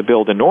then is to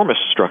build enormous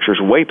structures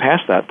way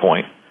past that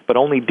point, but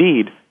only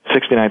deed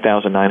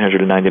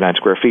 69,999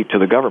 square feet to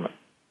the government.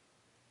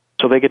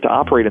 So they get to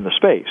operate in the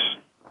space.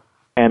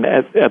 And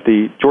at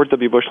the George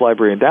W. Bush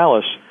Library in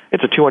Dallas,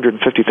 it's a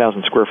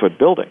 250,000 square foot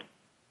building.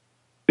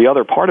 The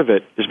other part of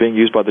it is being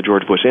used by the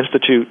George Bush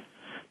Institute,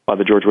 by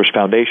the George Bush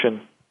Foundation.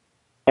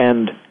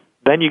 And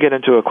then you get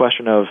into a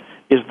question of,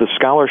 is the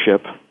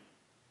scholarship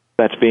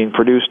that's being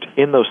produced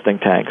in those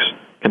think tanks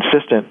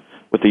consistent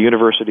with the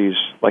universities,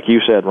 like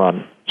you said,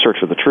 Ron, search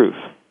for the truth?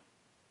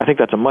 I think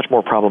that's a much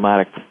more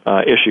problematic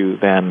issue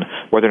than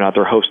whether or not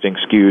they're hosting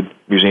skewed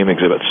museum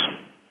exhibits.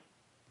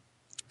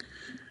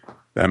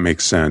 That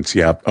makes sense.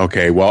 Yeah.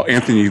 Okay. Well,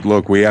 Anthony,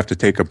 look, we have to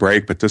take a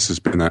break, but this has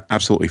been an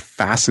absolutely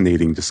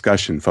fascinating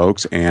discussion,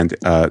 folks. And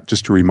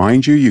just to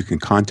remind you, you can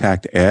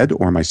contact Ed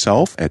or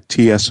myself at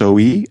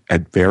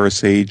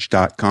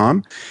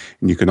tsoe@verisage.com.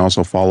 And you can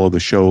also follow the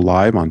show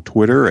live on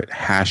Twitter at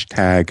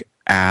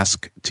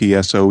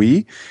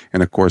 #AskTSOE.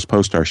 And of course,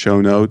 post our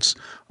show notes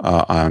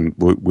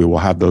we will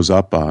have those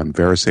up on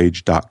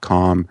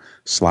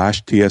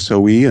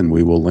verisage.com/TSOE, and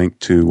we will link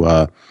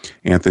to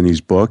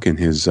Anthony's book and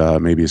his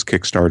maybe his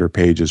Kickstarter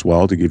page as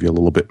well to give you a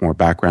little bit more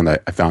background. I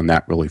found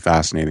that really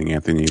fascinating,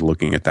 Anthony,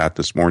 looking at that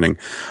this morning.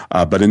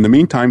 But in the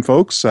meantime,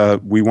 folks,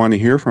 we want to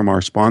hear from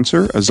our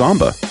sponsor,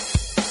 Azamba.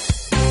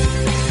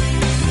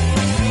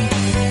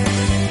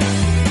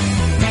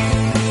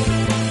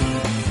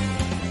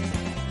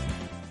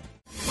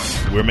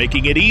 We're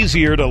making it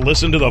easier to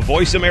listen to the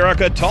Voice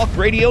America Talk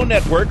Radio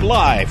Network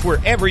live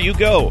wherever you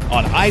go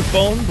on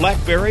iPhone,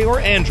 BlackBerry, or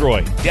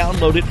Android.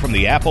 Download it from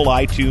the Apple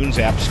iTunes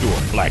App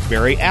Store,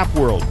 BlackBerry App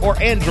World, or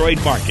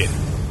Android Market.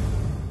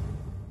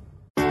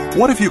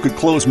 What if you could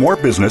close more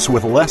business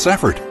with less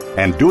effort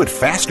and do it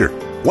faster?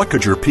 What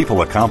could your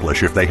people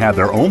accomplish if they had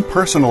their own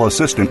personal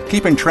assistant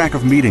keeping track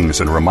of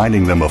meetings and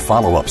reminding them of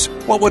follow-ups?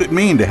 What would it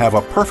mean to have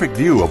a perfect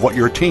view of what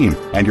your team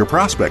and your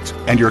prospects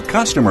and your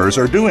customers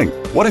are doing?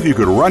 What if you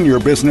could run your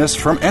business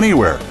from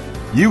anywhere?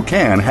 You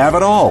can have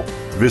it all.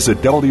 Visit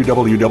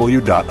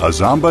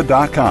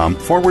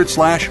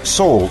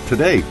www.azamba.com/soul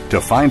today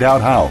to find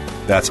out how.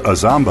 That's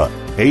Azamba,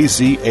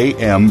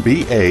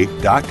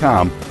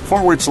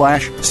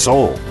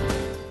 azamba.com/soul.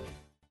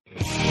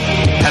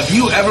 Have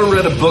you ever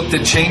read a book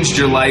that changed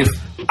your life?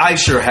 I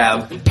sure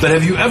have. But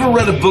have you ever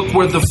read a book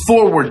where the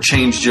foreword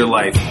changed your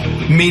life?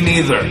 Me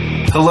neither.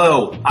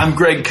 Hello, I'm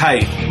Greg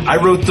Kite. I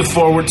wrote the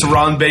foreword to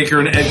Ron Baker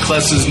and Ed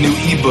Kless's new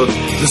ebook,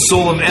 The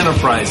Soul of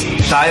Enterprise,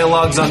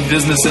 Dialogues on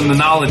Business and the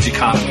Knowledge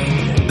Economy.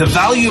 The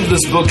value of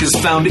this book is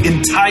found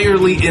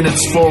entirely in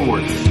its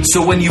foreword.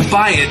 So when you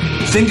buy it,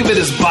 think of it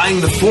as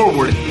buying the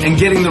foreword and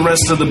getting the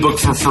rest of the book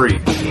for free.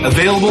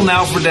 Available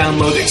now for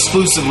download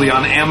exclusively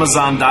on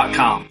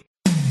Amazon.com.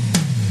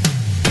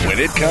 When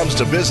it comes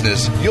to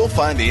business, you'll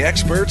find the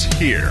experts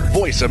here.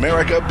 Voice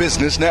America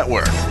Business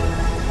Network.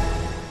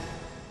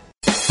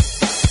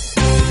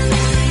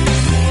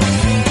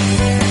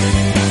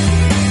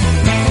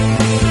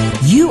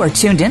 You are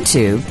tuned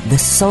into The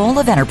Soul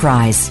of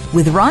Enterprise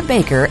with Ron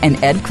Baker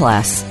and Ed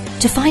Kless.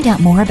 To find out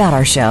more about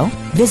our show,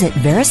 visit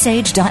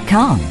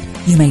Verisage.com.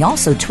 You may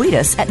also tweet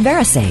us at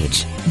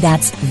Verisage.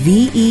 That's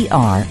VERASAGE.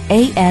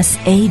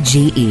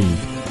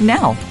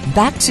 Now,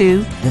 back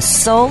to The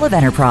Soul of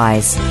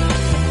Enterprise.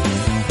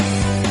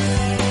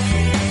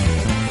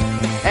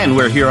 And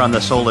we're here on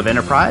The Soul of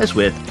Enterprise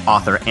with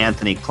author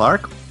Anthony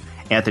Clark.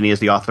 Anthony is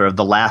the author of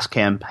The Last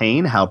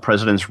Campaign, How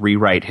Presidents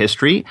Rewrite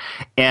History.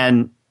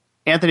 And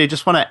Anthony, I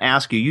just want to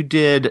ask you,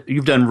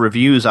 you've done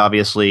reviews,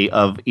 obviously,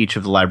 of each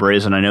of the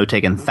libraries, and I know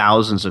taken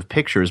thousands of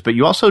pictures, but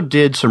you also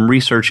did some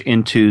research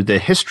into the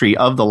history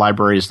of the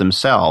libraries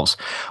themselves.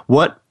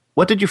 What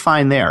did you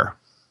find there?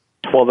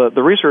 Well,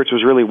 the research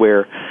was really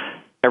where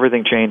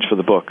everything changed for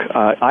the book.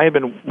 I had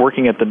been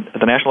working at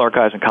the National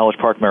Archives in College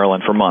Park,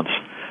 Maryland for months,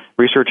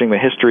 researching the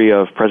history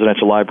of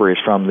presidential libraries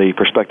from the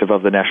perspective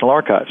of the National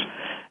Archives.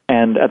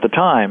 And at the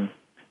time,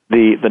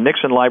 the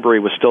Nixon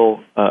Library was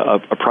still a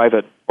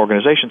private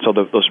organization, so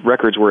those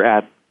records were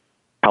at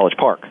College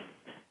Park.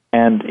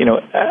 And,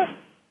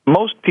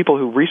 most people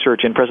who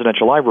research in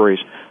presidential libraries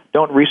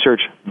don't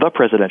research the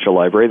presidential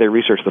library, they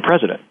research the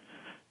president.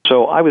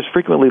 So I was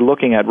frequently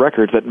looking at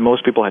records that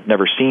most people had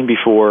never seen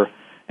before,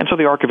 and so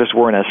the archivists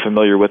weren't as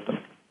familiar with them.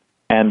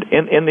 And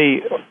in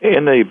the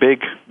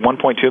big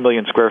 1.2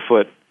 million square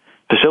foot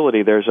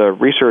facility, there's a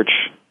research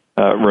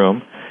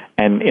room,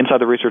 and inside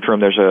the research room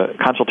there's a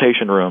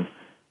consultation room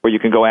where you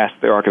can go ask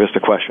the archivist a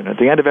question. At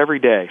the end of every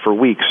day, for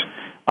weeks,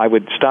 I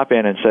would stop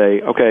in and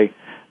say, okay,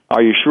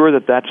 are you sure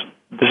that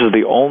this is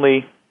the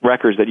only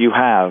records that you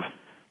have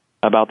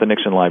about the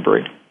Nixon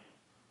Library?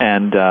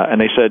 And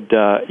they said,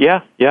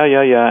 yeah.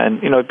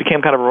 And, it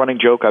became kind of a running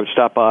joke. I would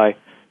stop by,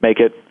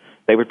 make it.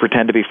 They would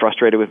pretend to be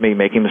frustrated with me,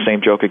 making the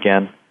same joke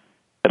again.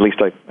 At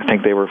least I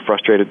think they were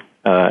frustrated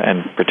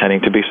and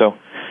pretending to be so.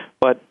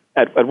 But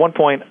at one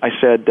point, I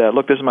said,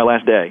 look, this is my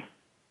last day.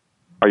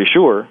 Are you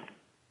sure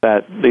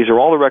that these are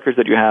all the records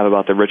that you have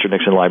about the Richard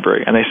Nixon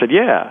Library? And they said,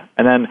 yeah.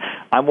 And then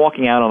I'm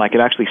walking out, and I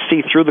could actually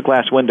see through the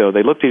glass window.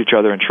 They looked at each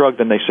other and shrugged,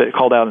 and they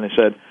called out, and they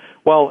said,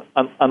 well,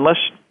 unless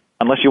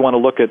you want to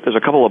look at, there's a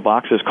couple of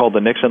boxes called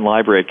the Nixon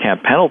Library at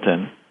Camp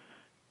Pendleton,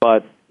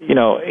 but, he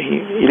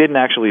didn't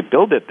actually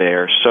build it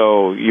there,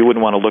 so you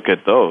wouldn't want to look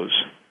at those.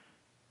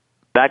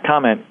 That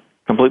comment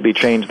completely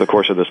changed the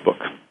course of this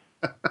book.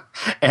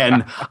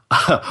 And,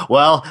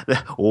 well,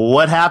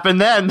 what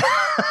happened then?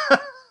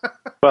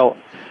 Well,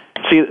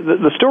 see,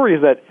 the story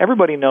is that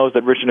everybody knows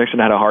that Richard Nixon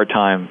had a hard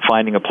time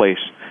finding a place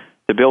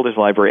to build his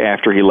library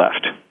after he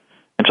left.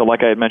 And so,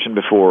 like I had mentioned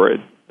before,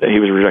 he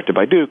was rejected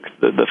by Duke,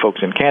 the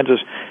folks in Kansas.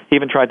 He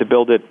even tried to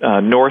build it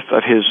north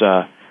of his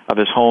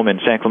home in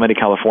San Clemente,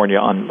 California,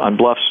 on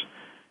bluffs.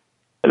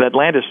 That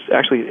land is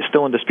actually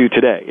still in dispute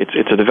today.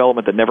 It's a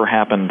development that never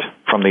happened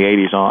from the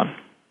 80s on.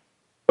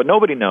 But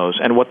nobody knows,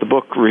 and what the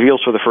book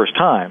reveals for the first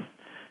time,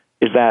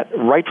 is that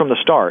right from the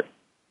start,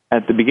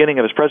 at the beginning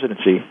of his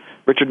presidency,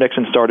 Richard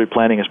Nixon started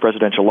planning his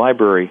presidential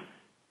library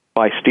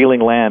by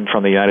stealing land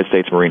from the United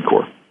States Marine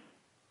Corps.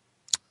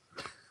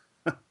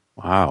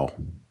 Wow.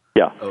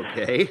 Yeah.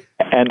 Okay.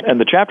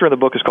 And the chapter in the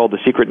book is called The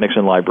Secret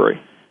Nixon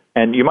Library.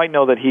 And you might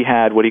know that he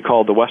had what he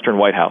called the Western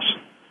White House,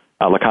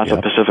 La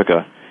Casa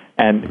Pacifica.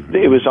 And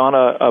it was on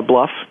a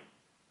bluff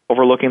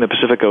overlooking the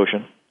Pacific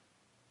Ocean.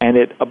 And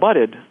it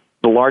abutted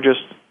the largest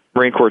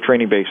Marine Corps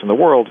training base in the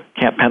world,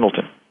 Camp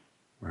Pendleton.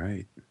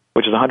 Right.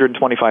 Which is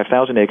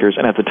 125,000 acres,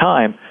 and at the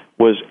time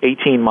was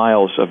 18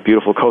 miles of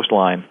beautiful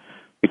coastline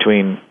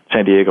between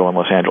San Diego and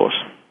Los Angeles.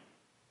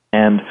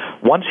 And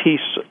once he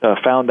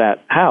found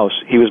that house,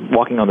 he was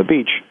walking on the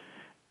beach,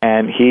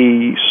 and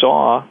he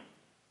saw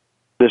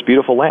this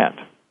beautiful land.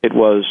 It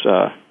was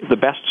the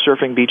best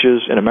surfing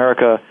beaches in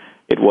America.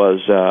 It was,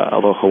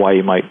 although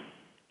Hawaii might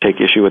take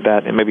issue with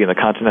that, and maybe in the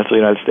continental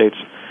United States,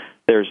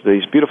 there's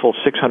these beautiful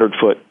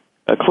 600-foot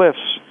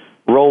cliffs,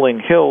 rolling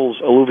hills,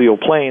 alluvial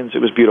plains. It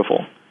was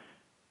beautiful.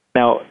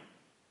 Now,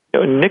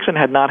 Nixon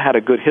had not had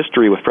a good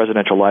history with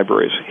presidential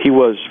libraries. He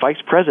was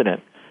vice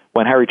president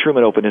when Harry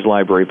Truman opened his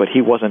library, but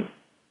he wasn't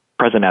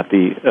present at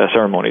the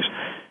ceremonies.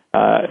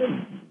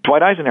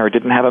 Dwight Eisenhower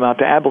didn't have him out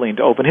to Abilene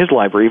to open his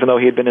library, even though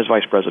he had been his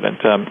vice president.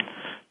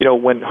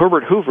 When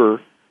Herbert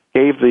Hoover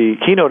gave the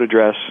keynote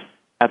address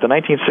at the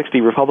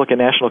 1960 Republican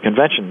National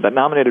Convention that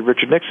nominated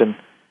Richard Nixon,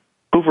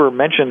 Hoover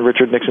mentioned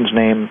Richard Nixon's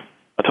name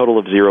a total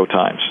of 0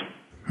 times.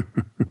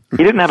 He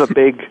didn't have a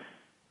big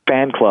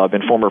fan club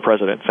in former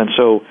presidents, and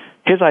so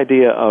his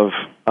idea of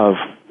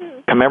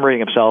commemorating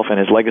himself and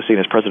his legacy in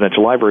his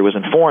presidential library was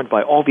informed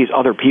by all these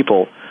other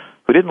people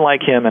who didn't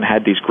like him and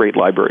had these great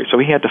libraries. So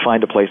he had to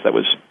find a place that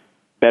was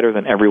better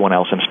than everyone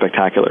else and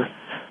spectacular.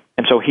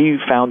 And so he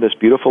found this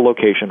beautiful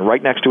location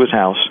right next to his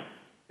house.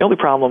 The only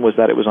problem was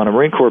that it was on a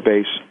Marine Corps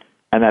base,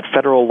 and that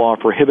federal law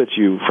prohibits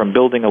you from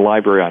building a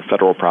library on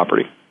federal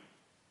property.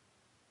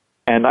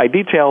 And I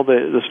detail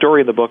the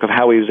story in the book of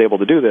how he was able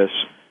to do this,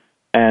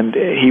 and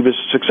he was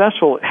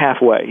successful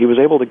halfway. He was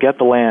able to get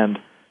the land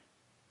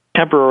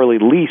temporarily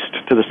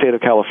leased to the state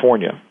of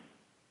California,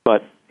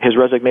 but his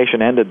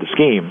resignation ended the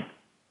scheme,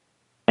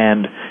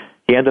 and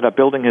he ended up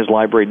building his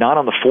library not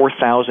on the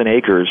 4,000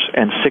 acres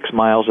and 6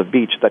 miles of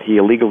beach that he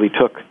illegally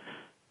took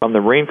from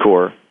the Marine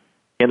Corps.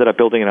 He ended up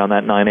building it on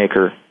that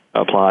 9-acre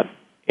plot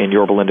in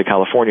Yorba Linda,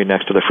 California,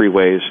 next to the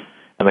freeways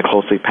and the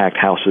closely packed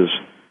houses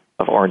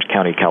of Orange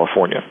County,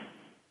 California.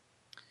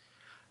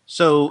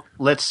 So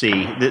let's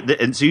see.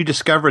 So you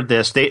discovered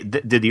this. Did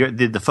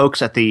the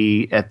folks at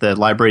the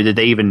library, did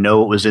they even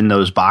know it was in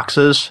those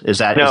boxes? Is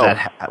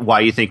that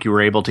why you think you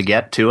were able to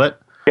get to it?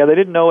 Yeah, they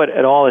didn't know it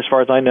at all, as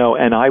far as I know,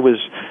 and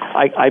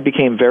I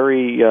became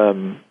very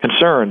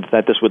concerned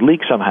that this would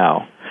leak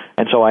somehow,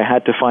 and so I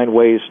had to find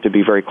ways to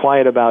be very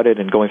quiet about it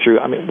and going through.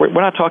 I mean, we're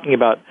not talking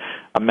about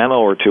a memo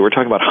or two. We're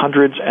talking about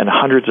hundreds and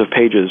hundreds of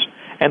pages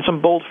and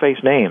some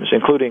bold-faced names,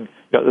 including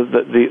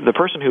the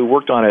person who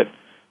worked on it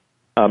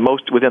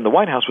most within the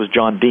White House was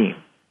John Dean.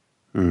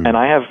 Mm. And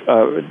I have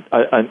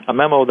a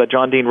memo that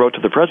John Dean wrote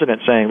to the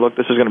president saying, look,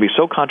 this is going to be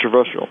so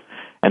controversial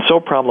and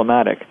so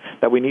problematic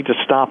that we need to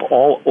stop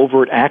all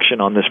overt action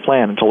on this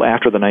plan until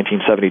after the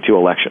 1972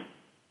 election.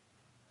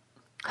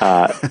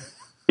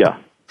 Yeah.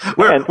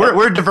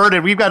 We're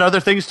diverted. We've got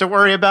other things to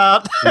worry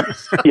about.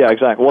 Yeah,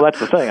 exactly. Well, that's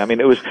the thing. I mean,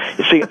 it was,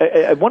 you see,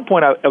 at one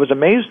point I was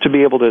amazed to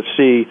be able to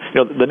see,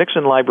 the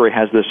Nixon Library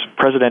has this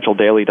presidential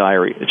daily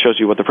diary. It shows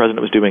you what the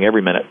president was doing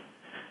every minute.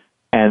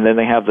 And then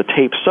they have the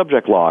tape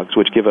subject logs,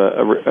 which give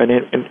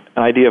an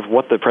idea of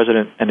what the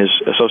president and his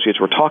associates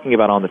were talking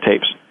about on the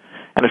tapes.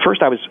 And at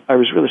first I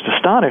was really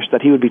astonished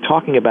that he would be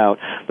talking about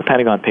the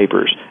Pentagon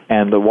Papers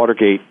and the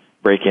Watergate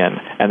break-in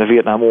and the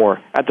Vietnam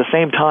War at the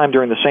same time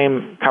during the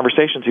same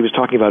conversations he was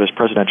talking about his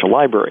presidential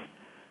library.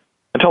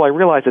 Until I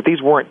realized that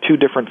these weren't two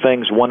different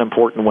things, one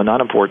important, one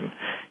not important.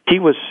 He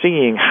was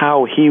seeing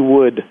how he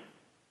would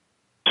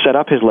set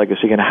up his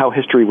legacy and how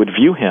history would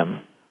view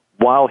him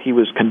while he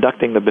was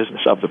conducting the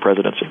business of the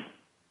presidency.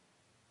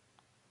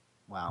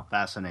 Wow,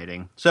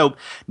 fascinating. So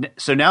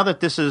now that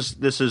this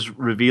is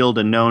revealed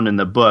and known in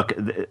the book,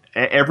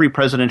 every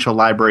presidential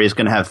library is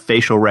going to have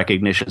facial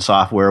recognition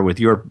software with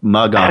your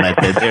mug on it.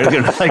 They're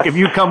going to, like, if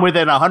you come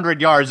within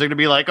 100 yards, they're going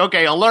to be like,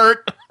 okay,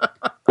 alert.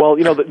 Well,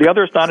 the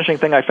other astonishing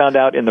thing I found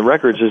out in the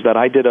records is that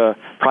I did a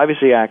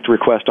Privacy Act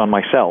request on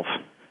myself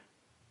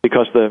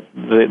because the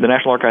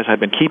National Archives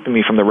had been keeping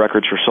me from the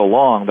records for so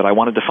long that I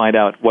wanted to find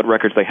out what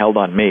records they held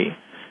on me.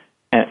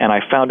 And I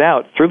found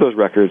out through those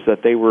records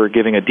that they were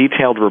giving a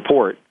detailed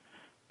report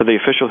to the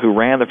official who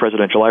ran the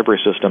presidential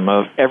library system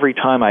of every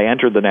time I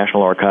entered the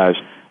National Archives,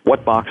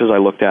 what boxes I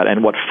looked at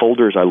and what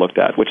folders I looked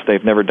at, which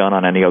they've never done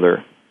on any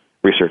other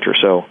researcher.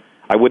 So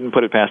I wouldn't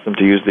put it past them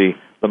to use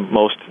the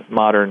most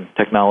modern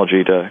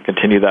technology to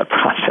continue that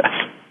process.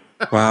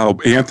 Wow,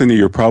 Anthony,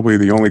 you're probably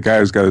the only guy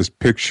who's got his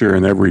picture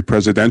in every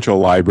presidential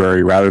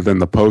library rather than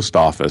the post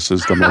office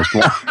is the most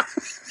one.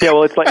 Yeah,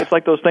 well, it's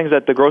like those things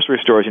at the grocery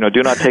stores,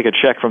 do not take a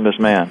check from this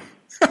man.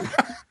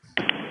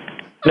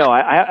 No,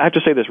 I have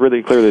to say this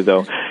really clearly,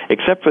 though.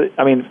 Except for,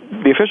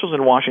 the officials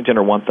in Washington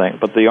are one thing,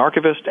 but the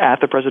archivist at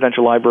the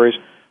presidential libraries,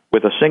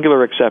 with a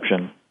singular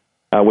exception,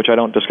 which I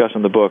don't discuss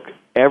in the book,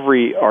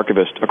 every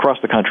archivist across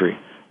the country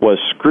was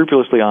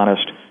scrupulously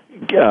honest,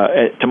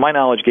 to my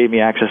knowledge, gave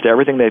me access to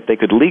everything that they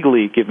could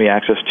legally give me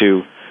access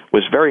to,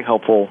 was very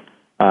helpful,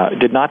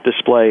 did not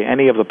display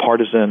any of the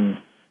partisan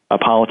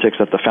politics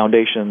that the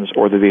foundations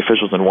or the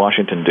officials in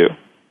Washington do.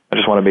 I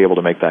just want to be able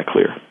to make that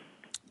clear.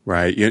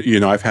 Right.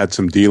 I've had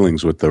some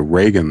dealings with the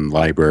Reagan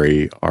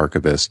Library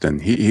archivist,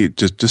 and he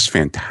just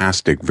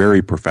fantastic,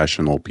 very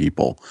professional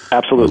people.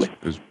 Absolutely.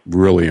 I was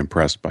really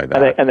impressed by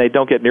that. And they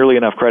don't get nearly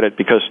enough credit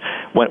because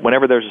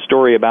whenever there's a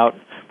story about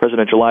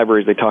presidential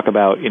libraries, they talk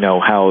about,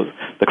 how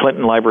the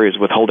Clinton library is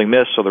withholding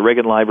this, so the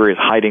Reagan library is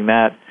hiding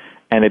that,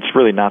 and it's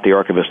really not the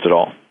archivist at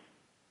all.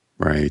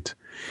 Right.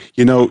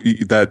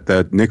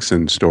 That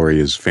Nixon story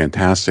is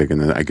fantastic,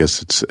 and I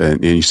guess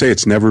and you say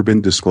it's never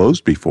been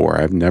disclosed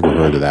before. I've never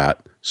heard of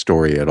that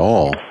story at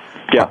all.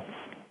 Yeah.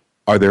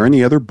 Are there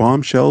any other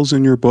bombshells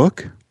in your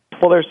book?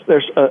 Well,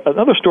 there's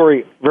another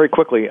story very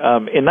quickly.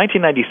 In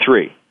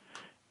 1993,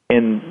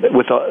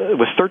 with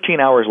 13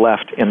 hours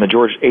left in the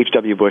George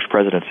H.W. Bush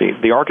presidency,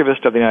 the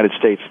archivist of the United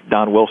States,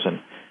 Don Wilson,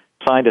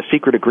 signed a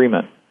secret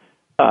agreement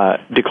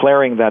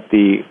declaring that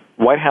the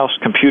White House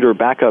computer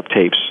backup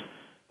tapes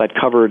that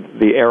covered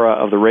the era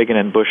of the Reagan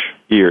and Bush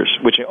years,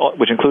 which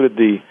included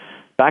the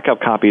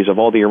backup copies of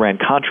all the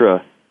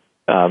Iran-Contra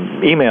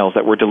emails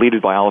that were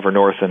deleted by Oliver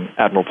North and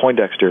Admiral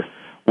Poindexter,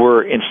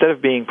 were, instead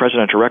of being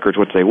presidential records,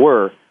 which they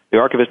were, the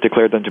archivist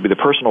declared them to be the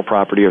personal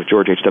property of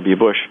George H.W.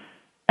 Bush,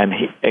 and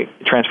he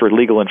transferred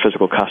legal and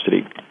physical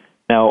custody.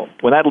 Now,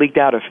 when that leaked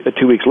out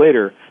 2 weeks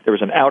later, there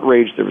was an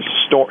outrage, there was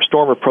a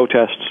storm of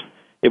protests.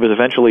 It was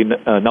eventually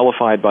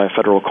nullified by a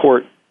federal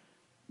court.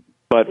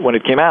 But when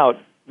it came out,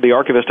 the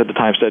archivist at the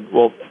time said,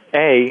 well,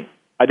 A,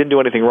 I didn't do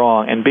anything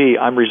wrong, and B,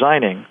 I'm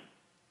resigning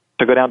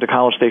to go down to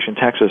College Station,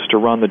 Texas, to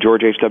run the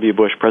George H.W.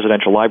 Bush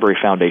Presidential Library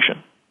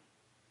Foundation.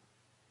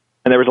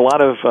 And there was a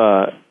lot of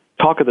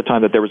talk at the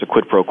time that there was a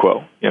quid pro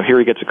quo. Here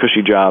he gets a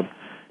cushy job.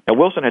 Now,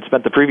 Wilson had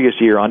spent the previous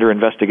year under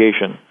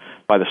investigation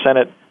by the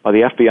Senate, by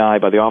the FBI,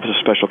 by the Office of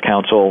Special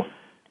Counsel.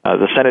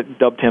 The Senate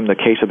dubbed him the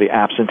case of the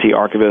absentee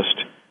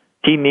archivist.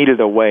 He needed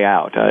a way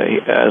out.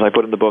 As I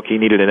put in the book, he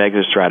needed an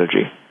exit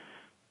strategy.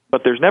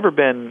 But there's never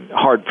been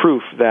hard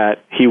proof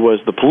that he was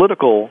the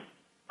political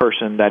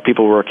person that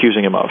people were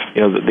accusing him of.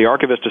 The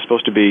archivist is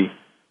supposed to be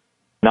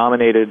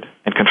nominated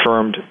and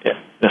confirmed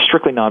on a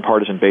strictly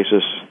nonpartisan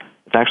basis.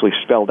 It's actually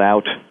spelled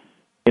out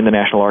in the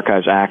National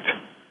Archives Act.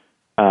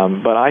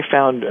 But I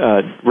found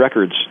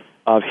records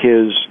of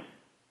his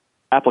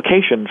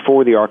application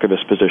for the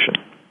archivist position.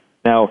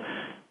 Now,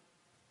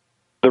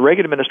 the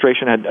Reagan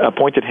administration had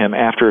appointed him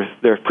after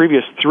their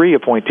previous 3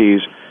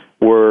 appointees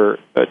were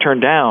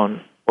turned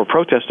down or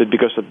protested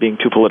because of being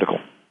too political.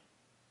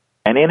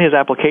 And in his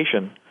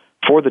application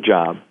for the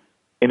job,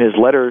 in his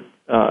letter,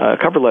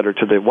 cover letter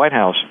to the White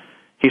House,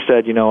 he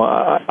said,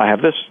 I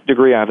have this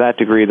degree, I have that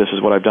degree, this is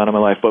what I've done in my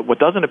life, but what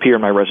doesn't appear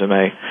in my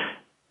resume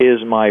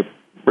is my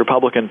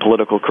Republican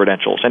political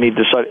credentials. And he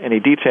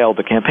detailed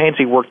the campaigns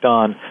he worked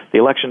on, the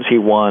elections he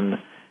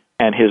won,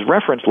 and his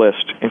reference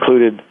list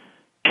included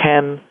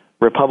 10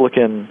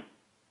 Republican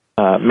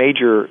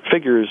major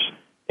figures,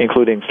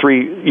 including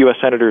 3 U.S.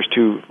 senators,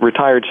 2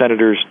 retired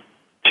senators,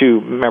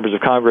 2 members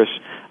of Congress,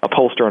 a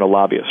pollster, and a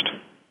lobbyist.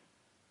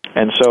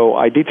 And so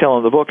I detail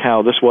in the book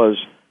how this was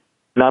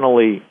not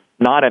only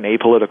not an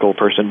apolitical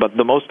person, but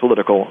the most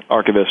political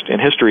archivist in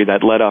history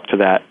that led up to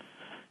that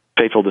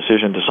fateful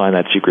decision to sign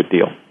that secret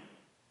deal.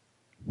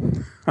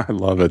 I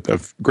love it. A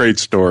great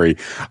story.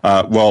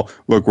 Well,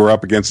 look, we're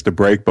up against the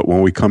break, but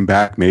when we come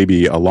back,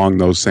 maybe along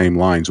those same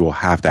lines, we'll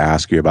have to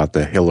ask you about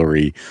the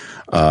Hillary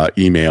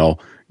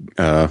email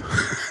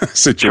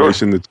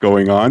situation that's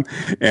going on.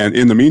 And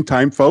in the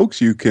meantime, folks,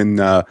 you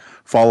can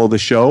follow the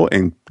show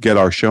and get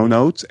our show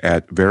notes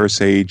at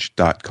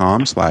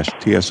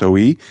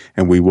verisage.com/TSOE,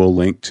 and we will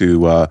link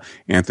to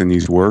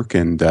Anthony's work,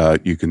 and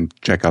you can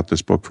check out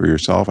this book for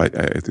yourself. I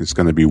think it's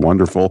going to be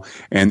wonderful.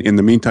 And in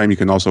the meantime, you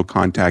can also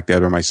contact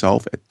Ed or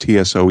myself at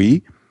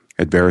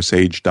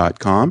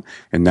TSOE@verisage.com.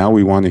 And now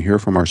we want to hear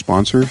from our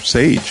sponsor,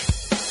 Sage.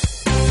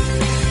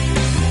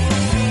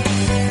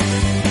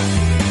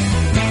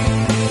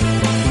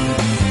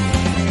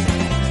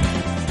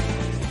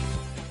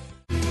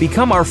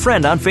 Become our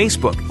friend on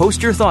Facebook.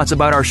 Post your thoughts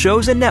about our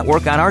shows and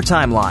network on our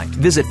timeline.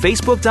 Visit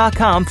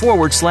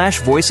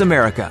Facebook.com/Voice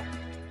America.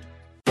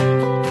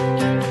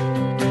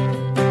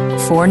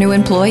 4 new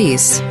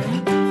employees.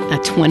 A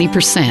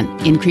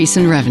 20% increase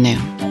in revenue.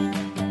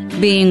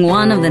 Being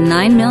one of the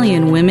 9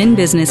 million women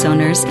business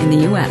owners in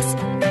the U.S.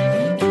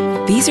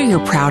 These are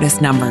your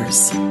proudest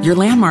numbers, your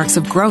landmarks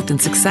of growth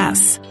and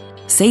success.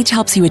 Sage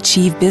helps you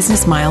achieve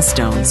business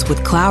milestones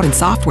with cloud and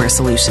software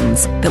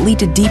solutions that lead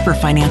to deeper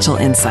financial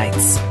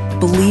insights.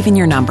 Believe in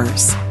your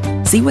numbers.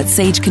 See what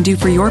Sage can do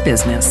for your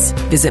business.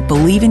 Visit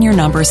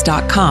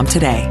BelieveInYourNumbers.com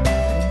today.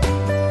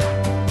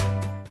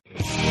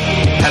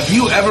 Have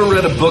you ever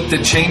read a book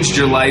that changed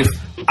your life?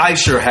 I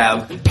sure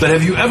have. But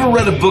have you ever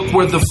read a book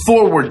where the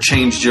foreword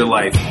changed your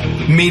life?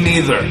 Me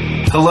neither.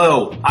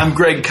 Hello, I'm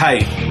Greg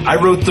Kite. I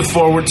wrote the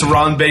foreword to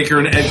Ron Baker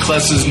and Ed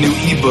Kless's new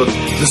ebook,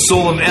 The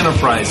Soul of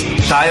Enterprise,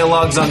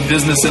 Dialogues on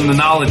Business and the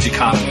Knowledge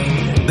Economy.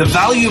 The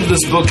value of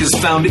this book is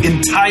found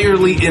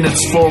entirely in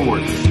its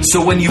foreword.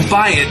 So when you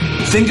buy it,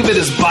 think of it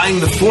as buying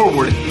the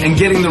foreword and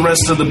getting the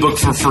rest of the book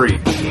for free.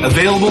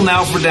 Available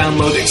now for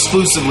download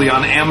exclusively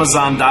on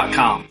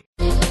Amazon.com.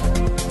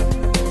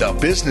 The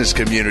business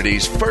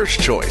community's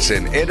first choice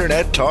in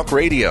Internet Talk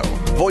Radio.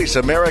 Voice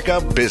America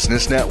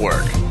Business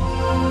Network.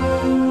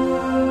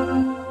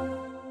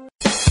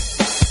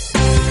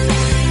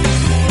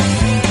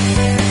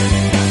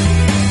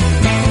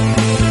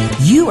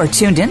 You are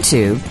tuned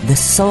into The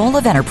Soul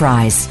of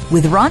Enterprise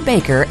with Ron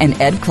Baker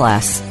and Ed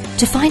Kless.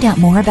 To find out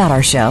more about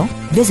our show,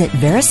 visit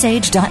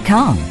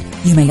Verisage.com.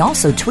 You may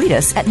also tweet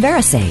us at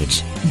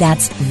Verisage.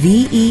 That's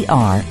VERASAGE.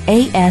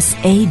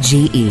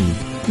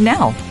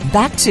 Now,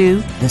 back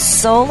to The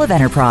Soul of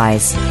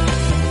Enterprise.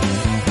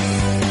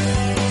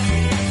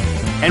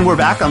 And we're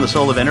back on The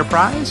Soul of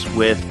Enterprise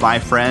with my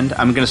friend,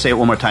 I'm going to say it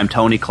one more time,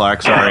 Tony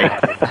Clark, sorry.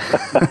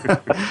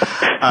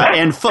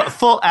 And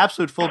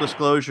absolute full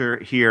disclosure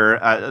here,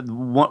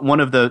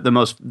 one of the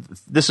most,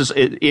 this is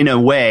in a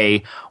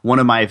way, one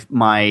of my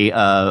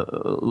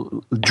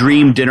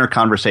dream dinner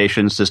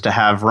conversations is to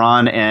have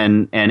Ron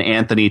and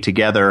Anthony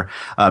together,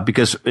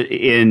 because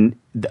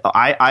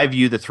I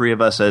view the three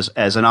of us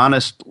as an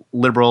honest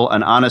liberal,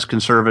 an honest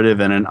conservative,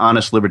 and an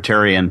honest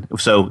libertarian.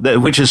 So,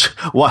 which is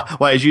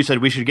why, as you said,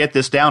 we should get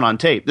this down on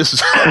tape. This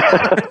is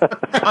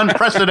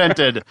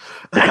unprecedented.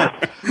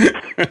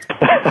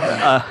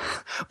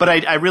 But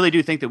I really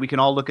do think that we can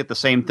all look at the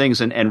same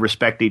things and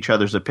respect each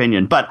other's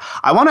opinion. But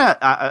I want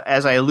to,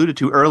 as I alluded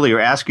to earlier,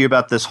 ask you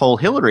about this whole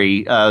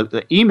Hillary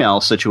email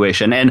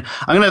situation. And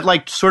I'm going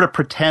to sort of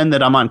pretend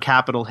that I'm on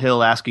Capitol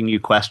Hill asking you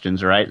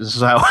questions, all right? This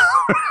is how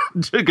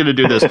we're going to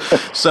do this.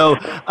 So,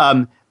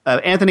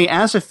 Anthony,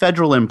 as a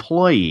federal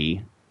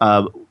employee,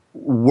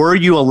 were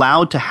you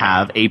allowed to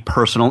have a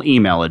personal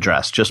email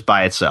address just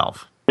by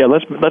itself? Yeah,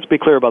 let's be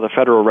clear about the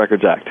Federal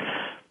Records Act.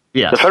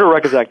 Yes. The Federal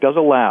Records Act does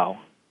allow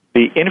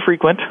the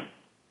infrequent,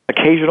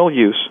 occasional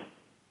use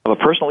of a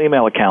personal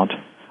email account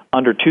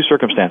under two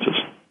circumstances.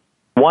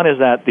 One is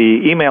that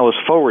the email is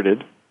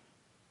forwarded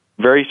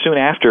very soon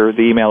after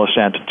the email is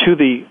sent to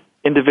the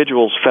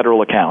individual's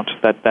federal account.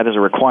 That is a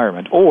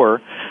requirement. Or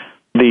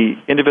the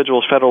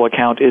individual's federal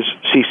account is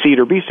CC'd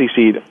or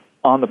BCC'd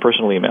on the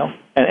personal email.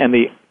 And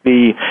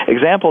the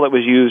example that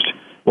was used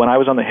when I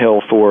was on the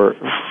Hill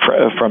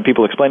from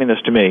people explaining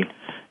this to me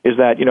is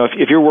that,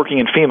 if you're working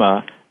in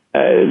FEMA,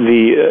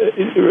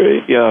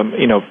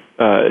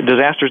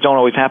 disasters don't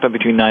always happen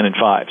between 9 and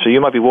 5. So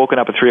you might be woken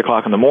up at 3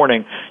 o'clock in the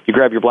morning, you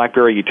grab your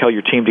BlackBerry, you tell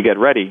your team to get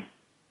ready.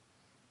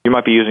 You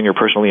might be using your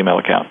personal email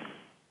account.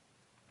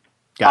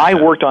 Gotcha. I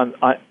worked on,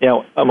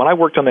 when I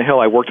worked on the Hill,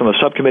 I worked on the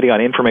subcommittee on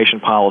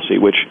information policy,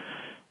 which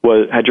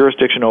had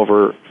jurisdiction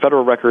over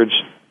federal records,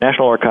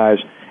 National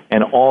Archives,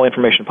 and all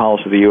information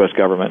policy of the U.S.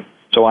 government.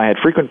 So I had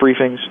frequent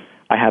briefings.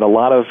 I had a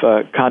lot of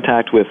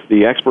contact with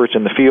the experts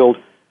in the field,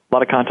 a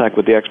lot of contact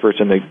with the experts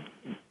in the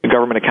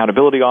Government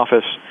Accountability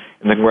Office,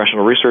 in the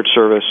Congressional Research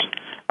Service.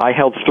 I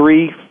held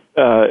 3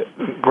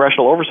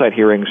 congressional oversight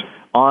hearings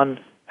on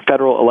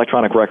federal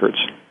electronic records.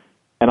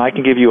 And I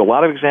can give you a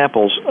lot of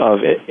examples of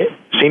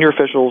senior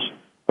officials,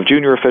 of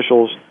junior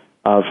officials,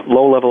 of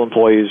low-level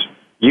employees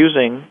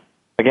using,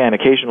 again,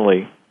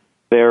 occasionally,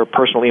 their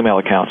personal email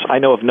accounts. I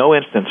know of no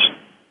instance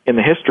in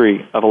the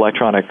history of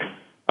electronic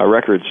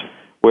records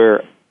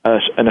where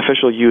an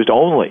official used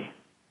only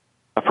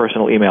a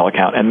personal email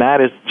account. And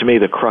that is, to me,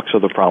 the crux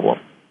of the problem.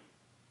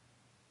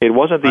 It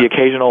wasn't the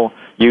occasional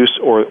use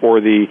or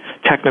the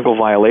technical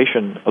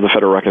violation of the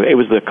Federal Records. It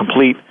was the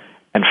complete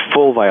and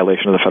full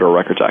violation of the Federal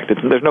Records Act.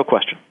 There's no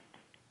question.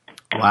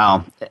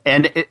 Wow.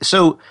 And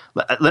so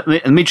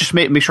let me just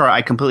make sure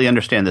I completely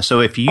understand this. So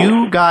if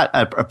you got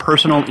a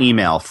personal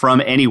email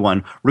from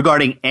anyone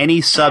regarding any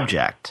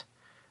subject,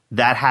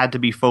 that had to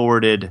be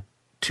forwarded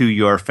to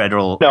your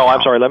federal account.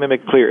 I'm sorry. Let me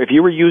make it clear. If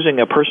you were using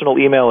a personal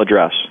email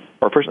address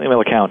or a personal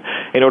email account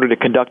in order to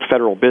conduct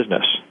federal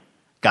business,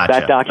 gotcha.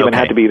 That document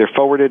had to be either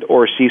forwarded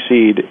or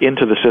CC'd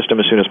into the system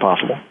as soon as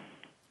possible.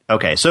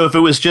 Okay. So if it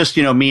was just,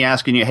 me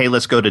asking you, hey,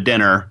 let's go to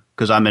dinner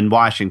because I'm in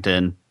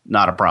Washington,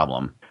 not a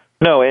problem.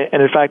 No,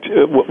 and in fact,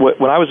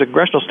 when I was a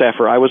congressional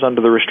staffer, I was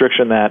under the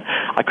restriction that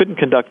I couldn't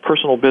conduct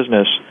personal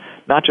business,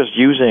 not just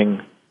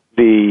using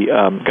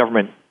the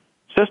government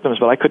systems,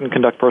 but I couldn't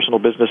conduct personal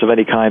business of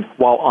any kind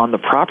while on the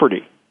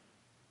property.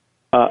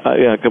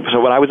 So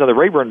when I was in the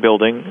Rayburn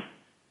building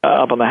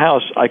up on the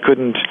house, I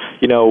couldn't,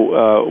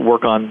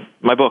 work on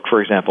my book,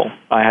 for example.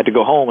 I had to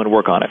go home and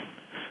work on it.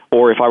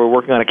 Or if I were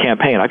working on a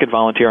campaign, I could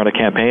volunteer on a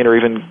campaign or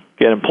even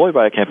get employed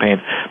by a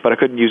campaign, but I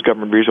couldn't use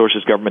government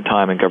resources, government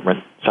time, and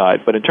government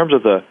side. But in terms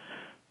of the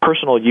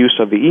personal use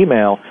of the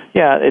email,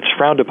 yeah, it's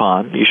frowned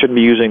upon. You shouldn't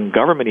be using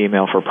government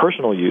email for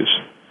personal use.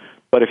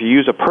 But if you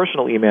use a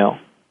personal email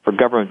for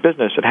government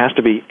business, it has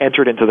to be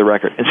entered into the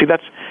record. And see,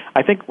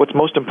 I think what's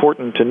most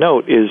important to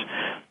note is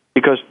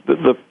because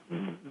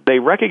they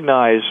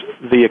recognize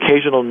the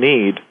occasional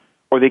need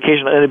or the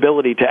occasional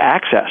inability to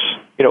access.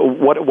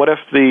 What if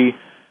the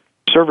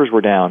servers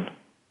were down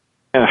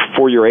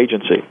for your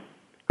agency?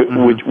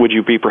 Mm-hmm. Would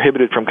you be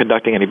prohibited from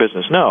conducting any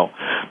business? No.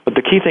 But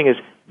the key thing is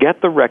get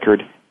the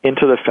record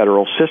into the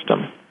federal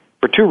system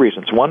for 2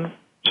 reasons. One,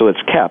 so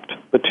it's kept.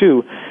 But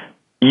 2,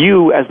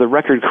 you as the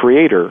record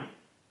creator,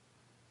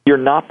 you're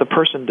not the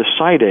person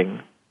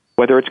deciding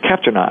whether it's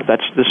kept or not.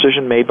 That's a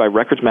decision made by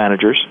records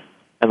managers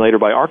and later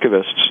by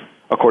archivists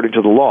according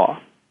to the law.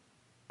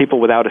 People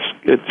without a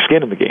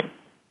skin in the game.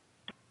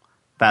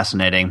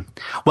 Fascinating.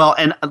 Well,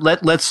 and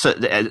let's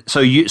so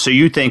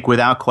you think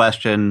without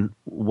question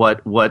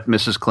what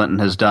Mrs. Clinton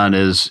has done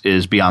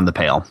is beyond the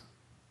pale.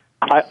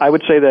 I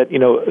would say that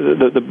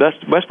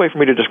the best way for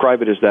me to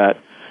describe it is that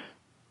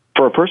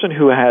for a person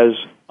who has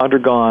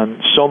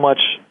undergone so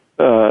much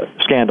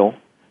scandal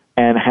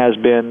and has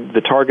been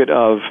the target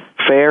of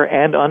fair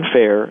and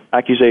unfair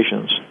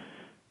accusations,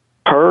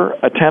 her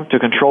attempt to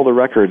control the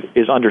record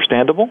is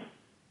understandable.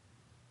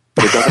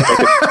 But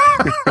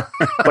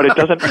it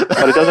doesn't make it.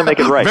 but it doesn't make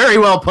it right. Very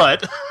well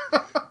put.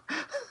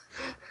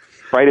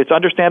 Right? It's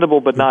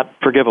understandable, but not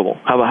forgivable.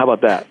 How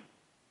about that?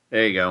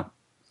 There you go.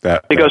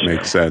 That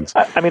makes sense.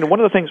 I mean, one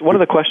of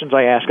the questions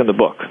I ask in the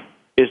book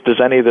is,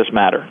 does any of this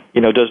matter?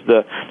 Does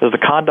the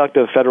conduct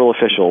of federal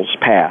officials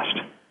past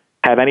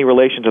have any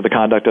relation to the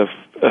conduct of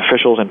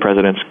officials and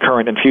presidents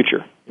current and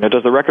future?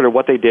 Does the record of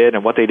what they did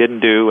and what they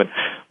didn't do and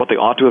what they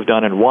ought to have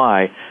done and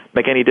why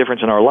make any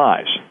difference in our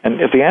lives?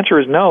 And if the answer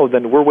is no,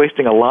 then we're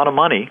wasting a lot of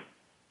money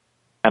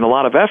and a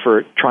lot of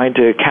effort trying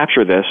to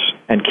capture this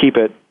and keep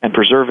it and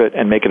preserve it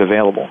and make it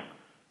available.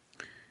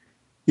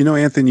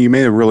 Anthony, you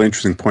made a really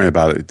interesting point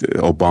about it.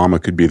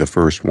 Obama could be the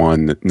first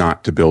one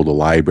not to build a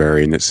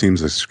library, and it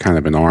seems it's kind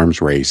of an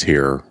arms race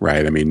here,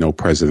 right? I mean, no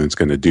president's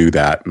going to do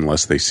that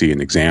unless they see an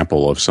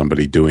example of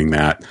somebody doing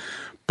that.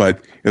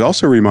 But it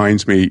also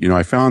reminds me,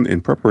 I found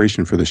in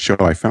preparation for the show,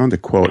 I found a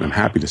quote, and I'm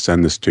happy to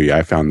send this to you.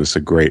 I found this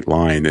a great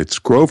line. It's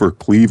Grover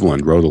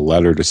Cleveland wrote a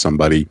letter to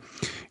somebody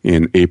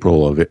in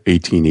April of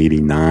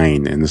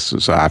 1889, and this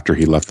was after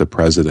he left the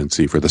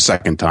presidency for the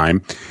second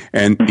time.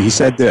 And he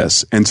said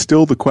this, and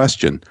still the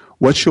question,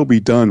 what shall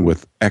be done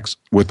with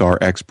our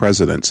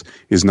ex-presidents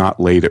is not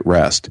laid at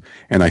rest.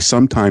 And I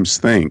sometimes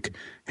think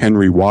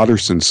Henry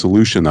Watterson's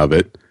solution of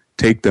it,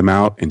 take them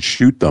out and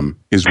shoot them,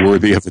 is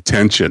worthy of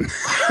attention.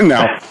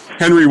 Now,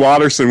 Henry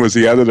Watterson was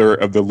the editor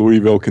of the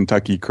Louisville,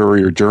 Kentucky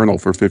Courier-Journal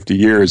for 50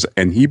 years,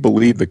 and he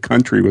believed the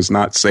country was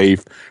not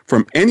safe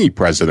from any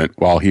president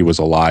while he was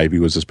alive. He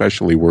was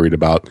especially worried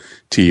about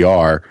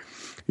T.R.,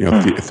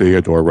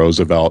 Theodore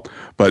Roosevelt.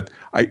 But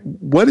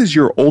what is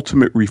your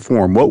ultimate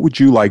reform? What would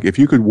you like, if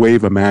you could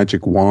wave a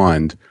magic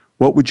wand,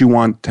 what would you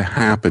want to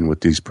happen with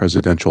these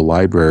presidential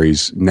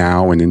libraries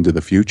now and into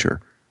the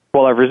future?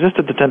 Well, I've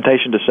resisted the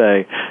temptation to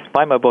say,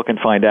 buy my book and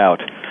find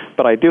out.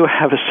 But I do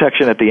have a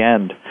section at the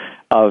end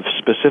of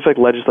specific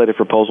legislative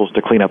proposals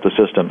to clean up the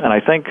system. And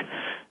I think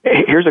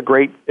here's a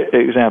great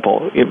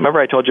example. Remember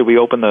I told you we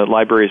open the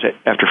libraries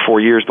after 4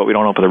 years, but we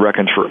don't open the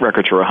records for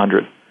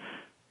 100.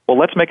 Well,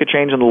 let's make a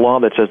change in the law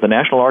that says the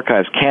National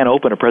Archives can't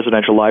open a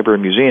presidential library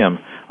museum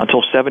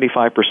until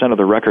 75% of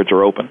the records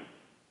are open.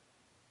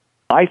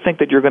 I think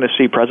that you're going to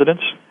see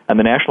presidents and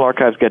the National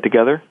Archives get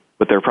together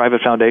with their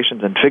private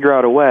foundations and figure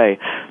out a way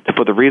to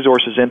put the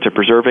resources into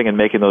preserving and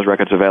making those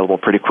records available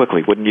pretty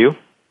quickly, wouldn't you?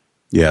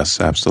 Yes,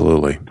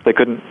 absolutely. They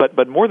couldn't,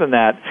 but more than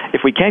that,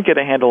 if we can't get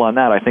a handle on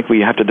that, I think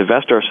we have to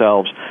divest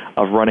ourselves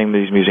of running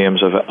these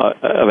museums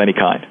of any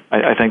kind.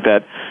 I think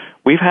that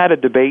we've had a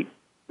debate,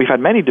 we've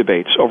had many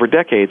debates over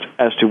decades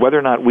as to whether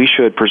or not we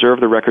should preserve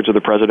the records of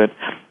the president,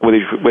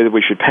 whether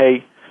we should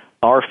pay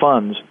our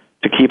funds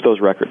to keep those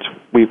records.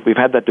 We've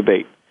had that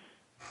debate.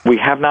 We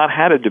have not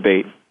had a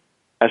debate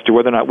as to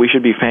whether or not we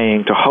should be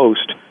paying to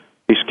host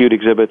these skewed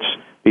exhibits,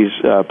 these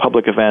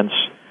public events.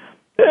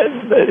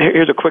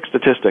 Here's a quick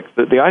statistic.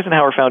 The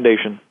Eisenhower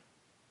Foundation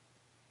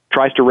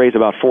tries to raise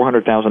about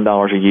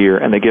 $400,000 a year,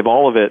 and they give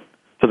all of it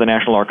to the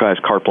National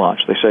Archives carte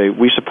blanche. They say,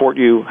 we support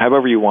you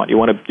however you want. You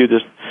want to do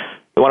this,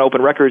 you want to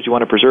open records, you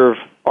want to preserve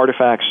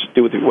artifacts,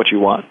 do what you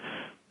want.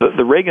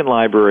 The Reagan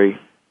Library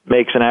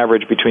makes an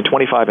average between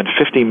 $25 and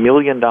 $50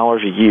 million a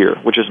year,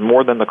 which is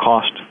more than the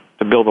cost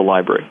to build a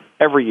library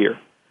every year.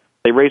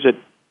 They raise it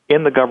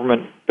in the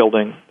government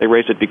building. They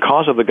raise it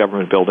because of the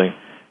government building,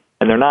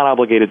 and they're not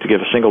obligated to give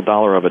a single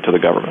dollar of it to the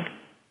government.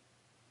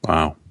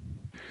 Wow.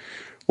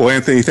 Well,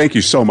 Anthony, thank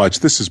you so much.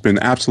 This has been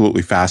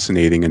absolutely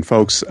fascinating. And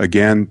folks,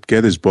 again,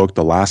 get his book,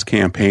 The Last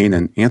Campaign.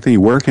 And Anthony,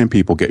 where can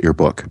people get your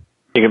book?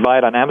 You can buy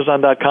it on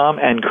Amazon.com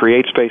and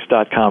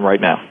CreateSpace.com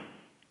right now.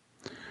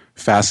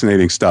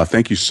 Fascinating stuff.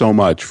 Thank you so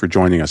much for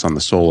joining us on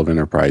The Soul of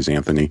Enterprise,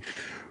 Anthony.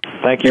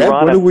 Thank you,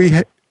 Ron.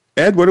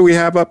 Ed, what do we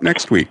have up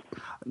next week?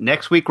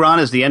 Next week, Ron,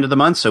 is the end of the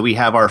month, so we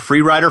have our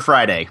Free Rider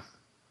Friday.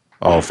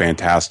 Oh,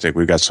 fantastic.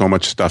 We've got so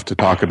much stuff to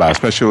talk about,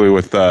 especially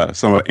with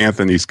some of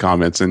Anthony's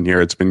comments in here.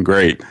 It's been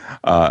great.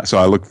 So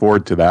I look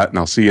forward to that, and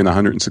I'll see you in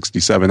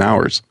 167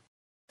 hours.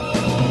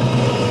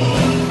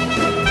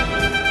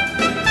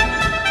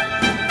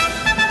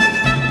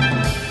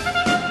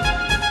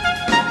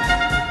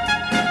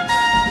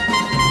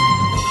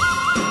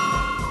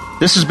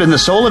 This has been The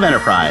Soul of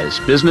Enterprise,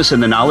 Business in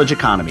the Knowledge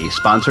Economy,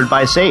 sponsored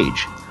by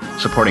Sage,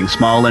 supporting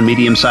small and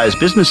medium-sized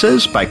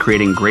businesses by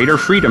creating greater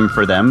freedom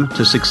for them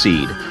to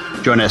succeed.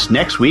 Join us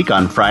next week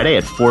on Friday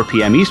at 4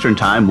 p.m. Eastern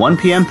Time, 1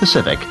 p.m.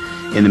 Pacific.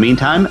 In the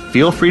meantime,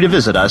 feel free to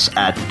visit us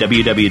at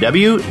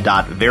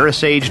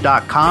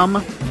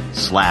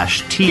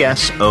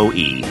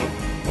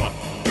www.verisage.com/TSOE.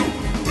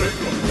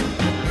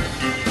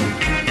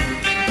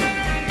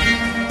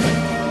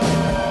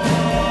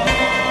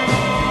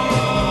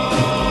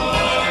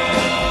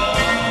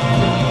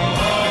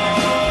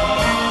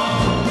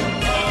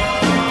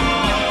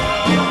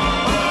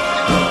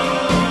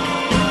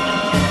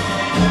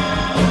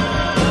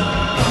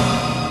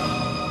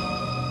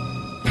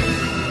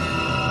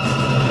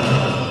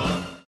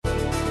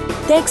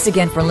 Thanks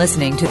again for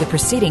listening to the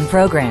preceding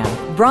program,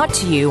 brought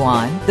to you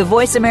on the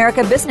Voice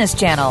America Business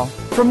Channel.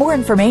 For more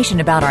information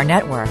about our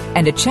network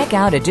and to check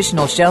out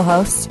additional show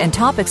hosts and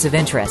topics of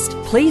interest,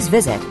 please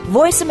visit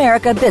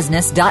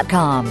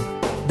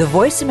voiceamericabusiness.com. The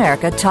Voice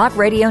America Talk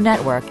Radio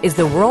Network is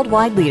the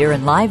worldwide leader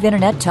in live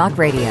Internet talk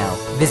radio.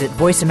 Visit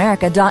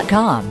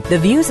voiceamerica.com. The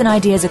views and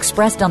ideas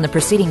expressed on the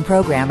preceding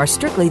program are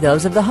strictly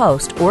those of the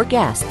host or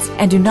guests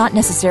and do not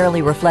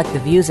necessarily reflect the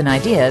views and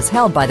ideas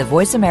held by the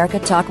Voice America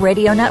Talk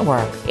Radio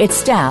Network, its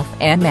staff,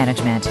 and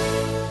management.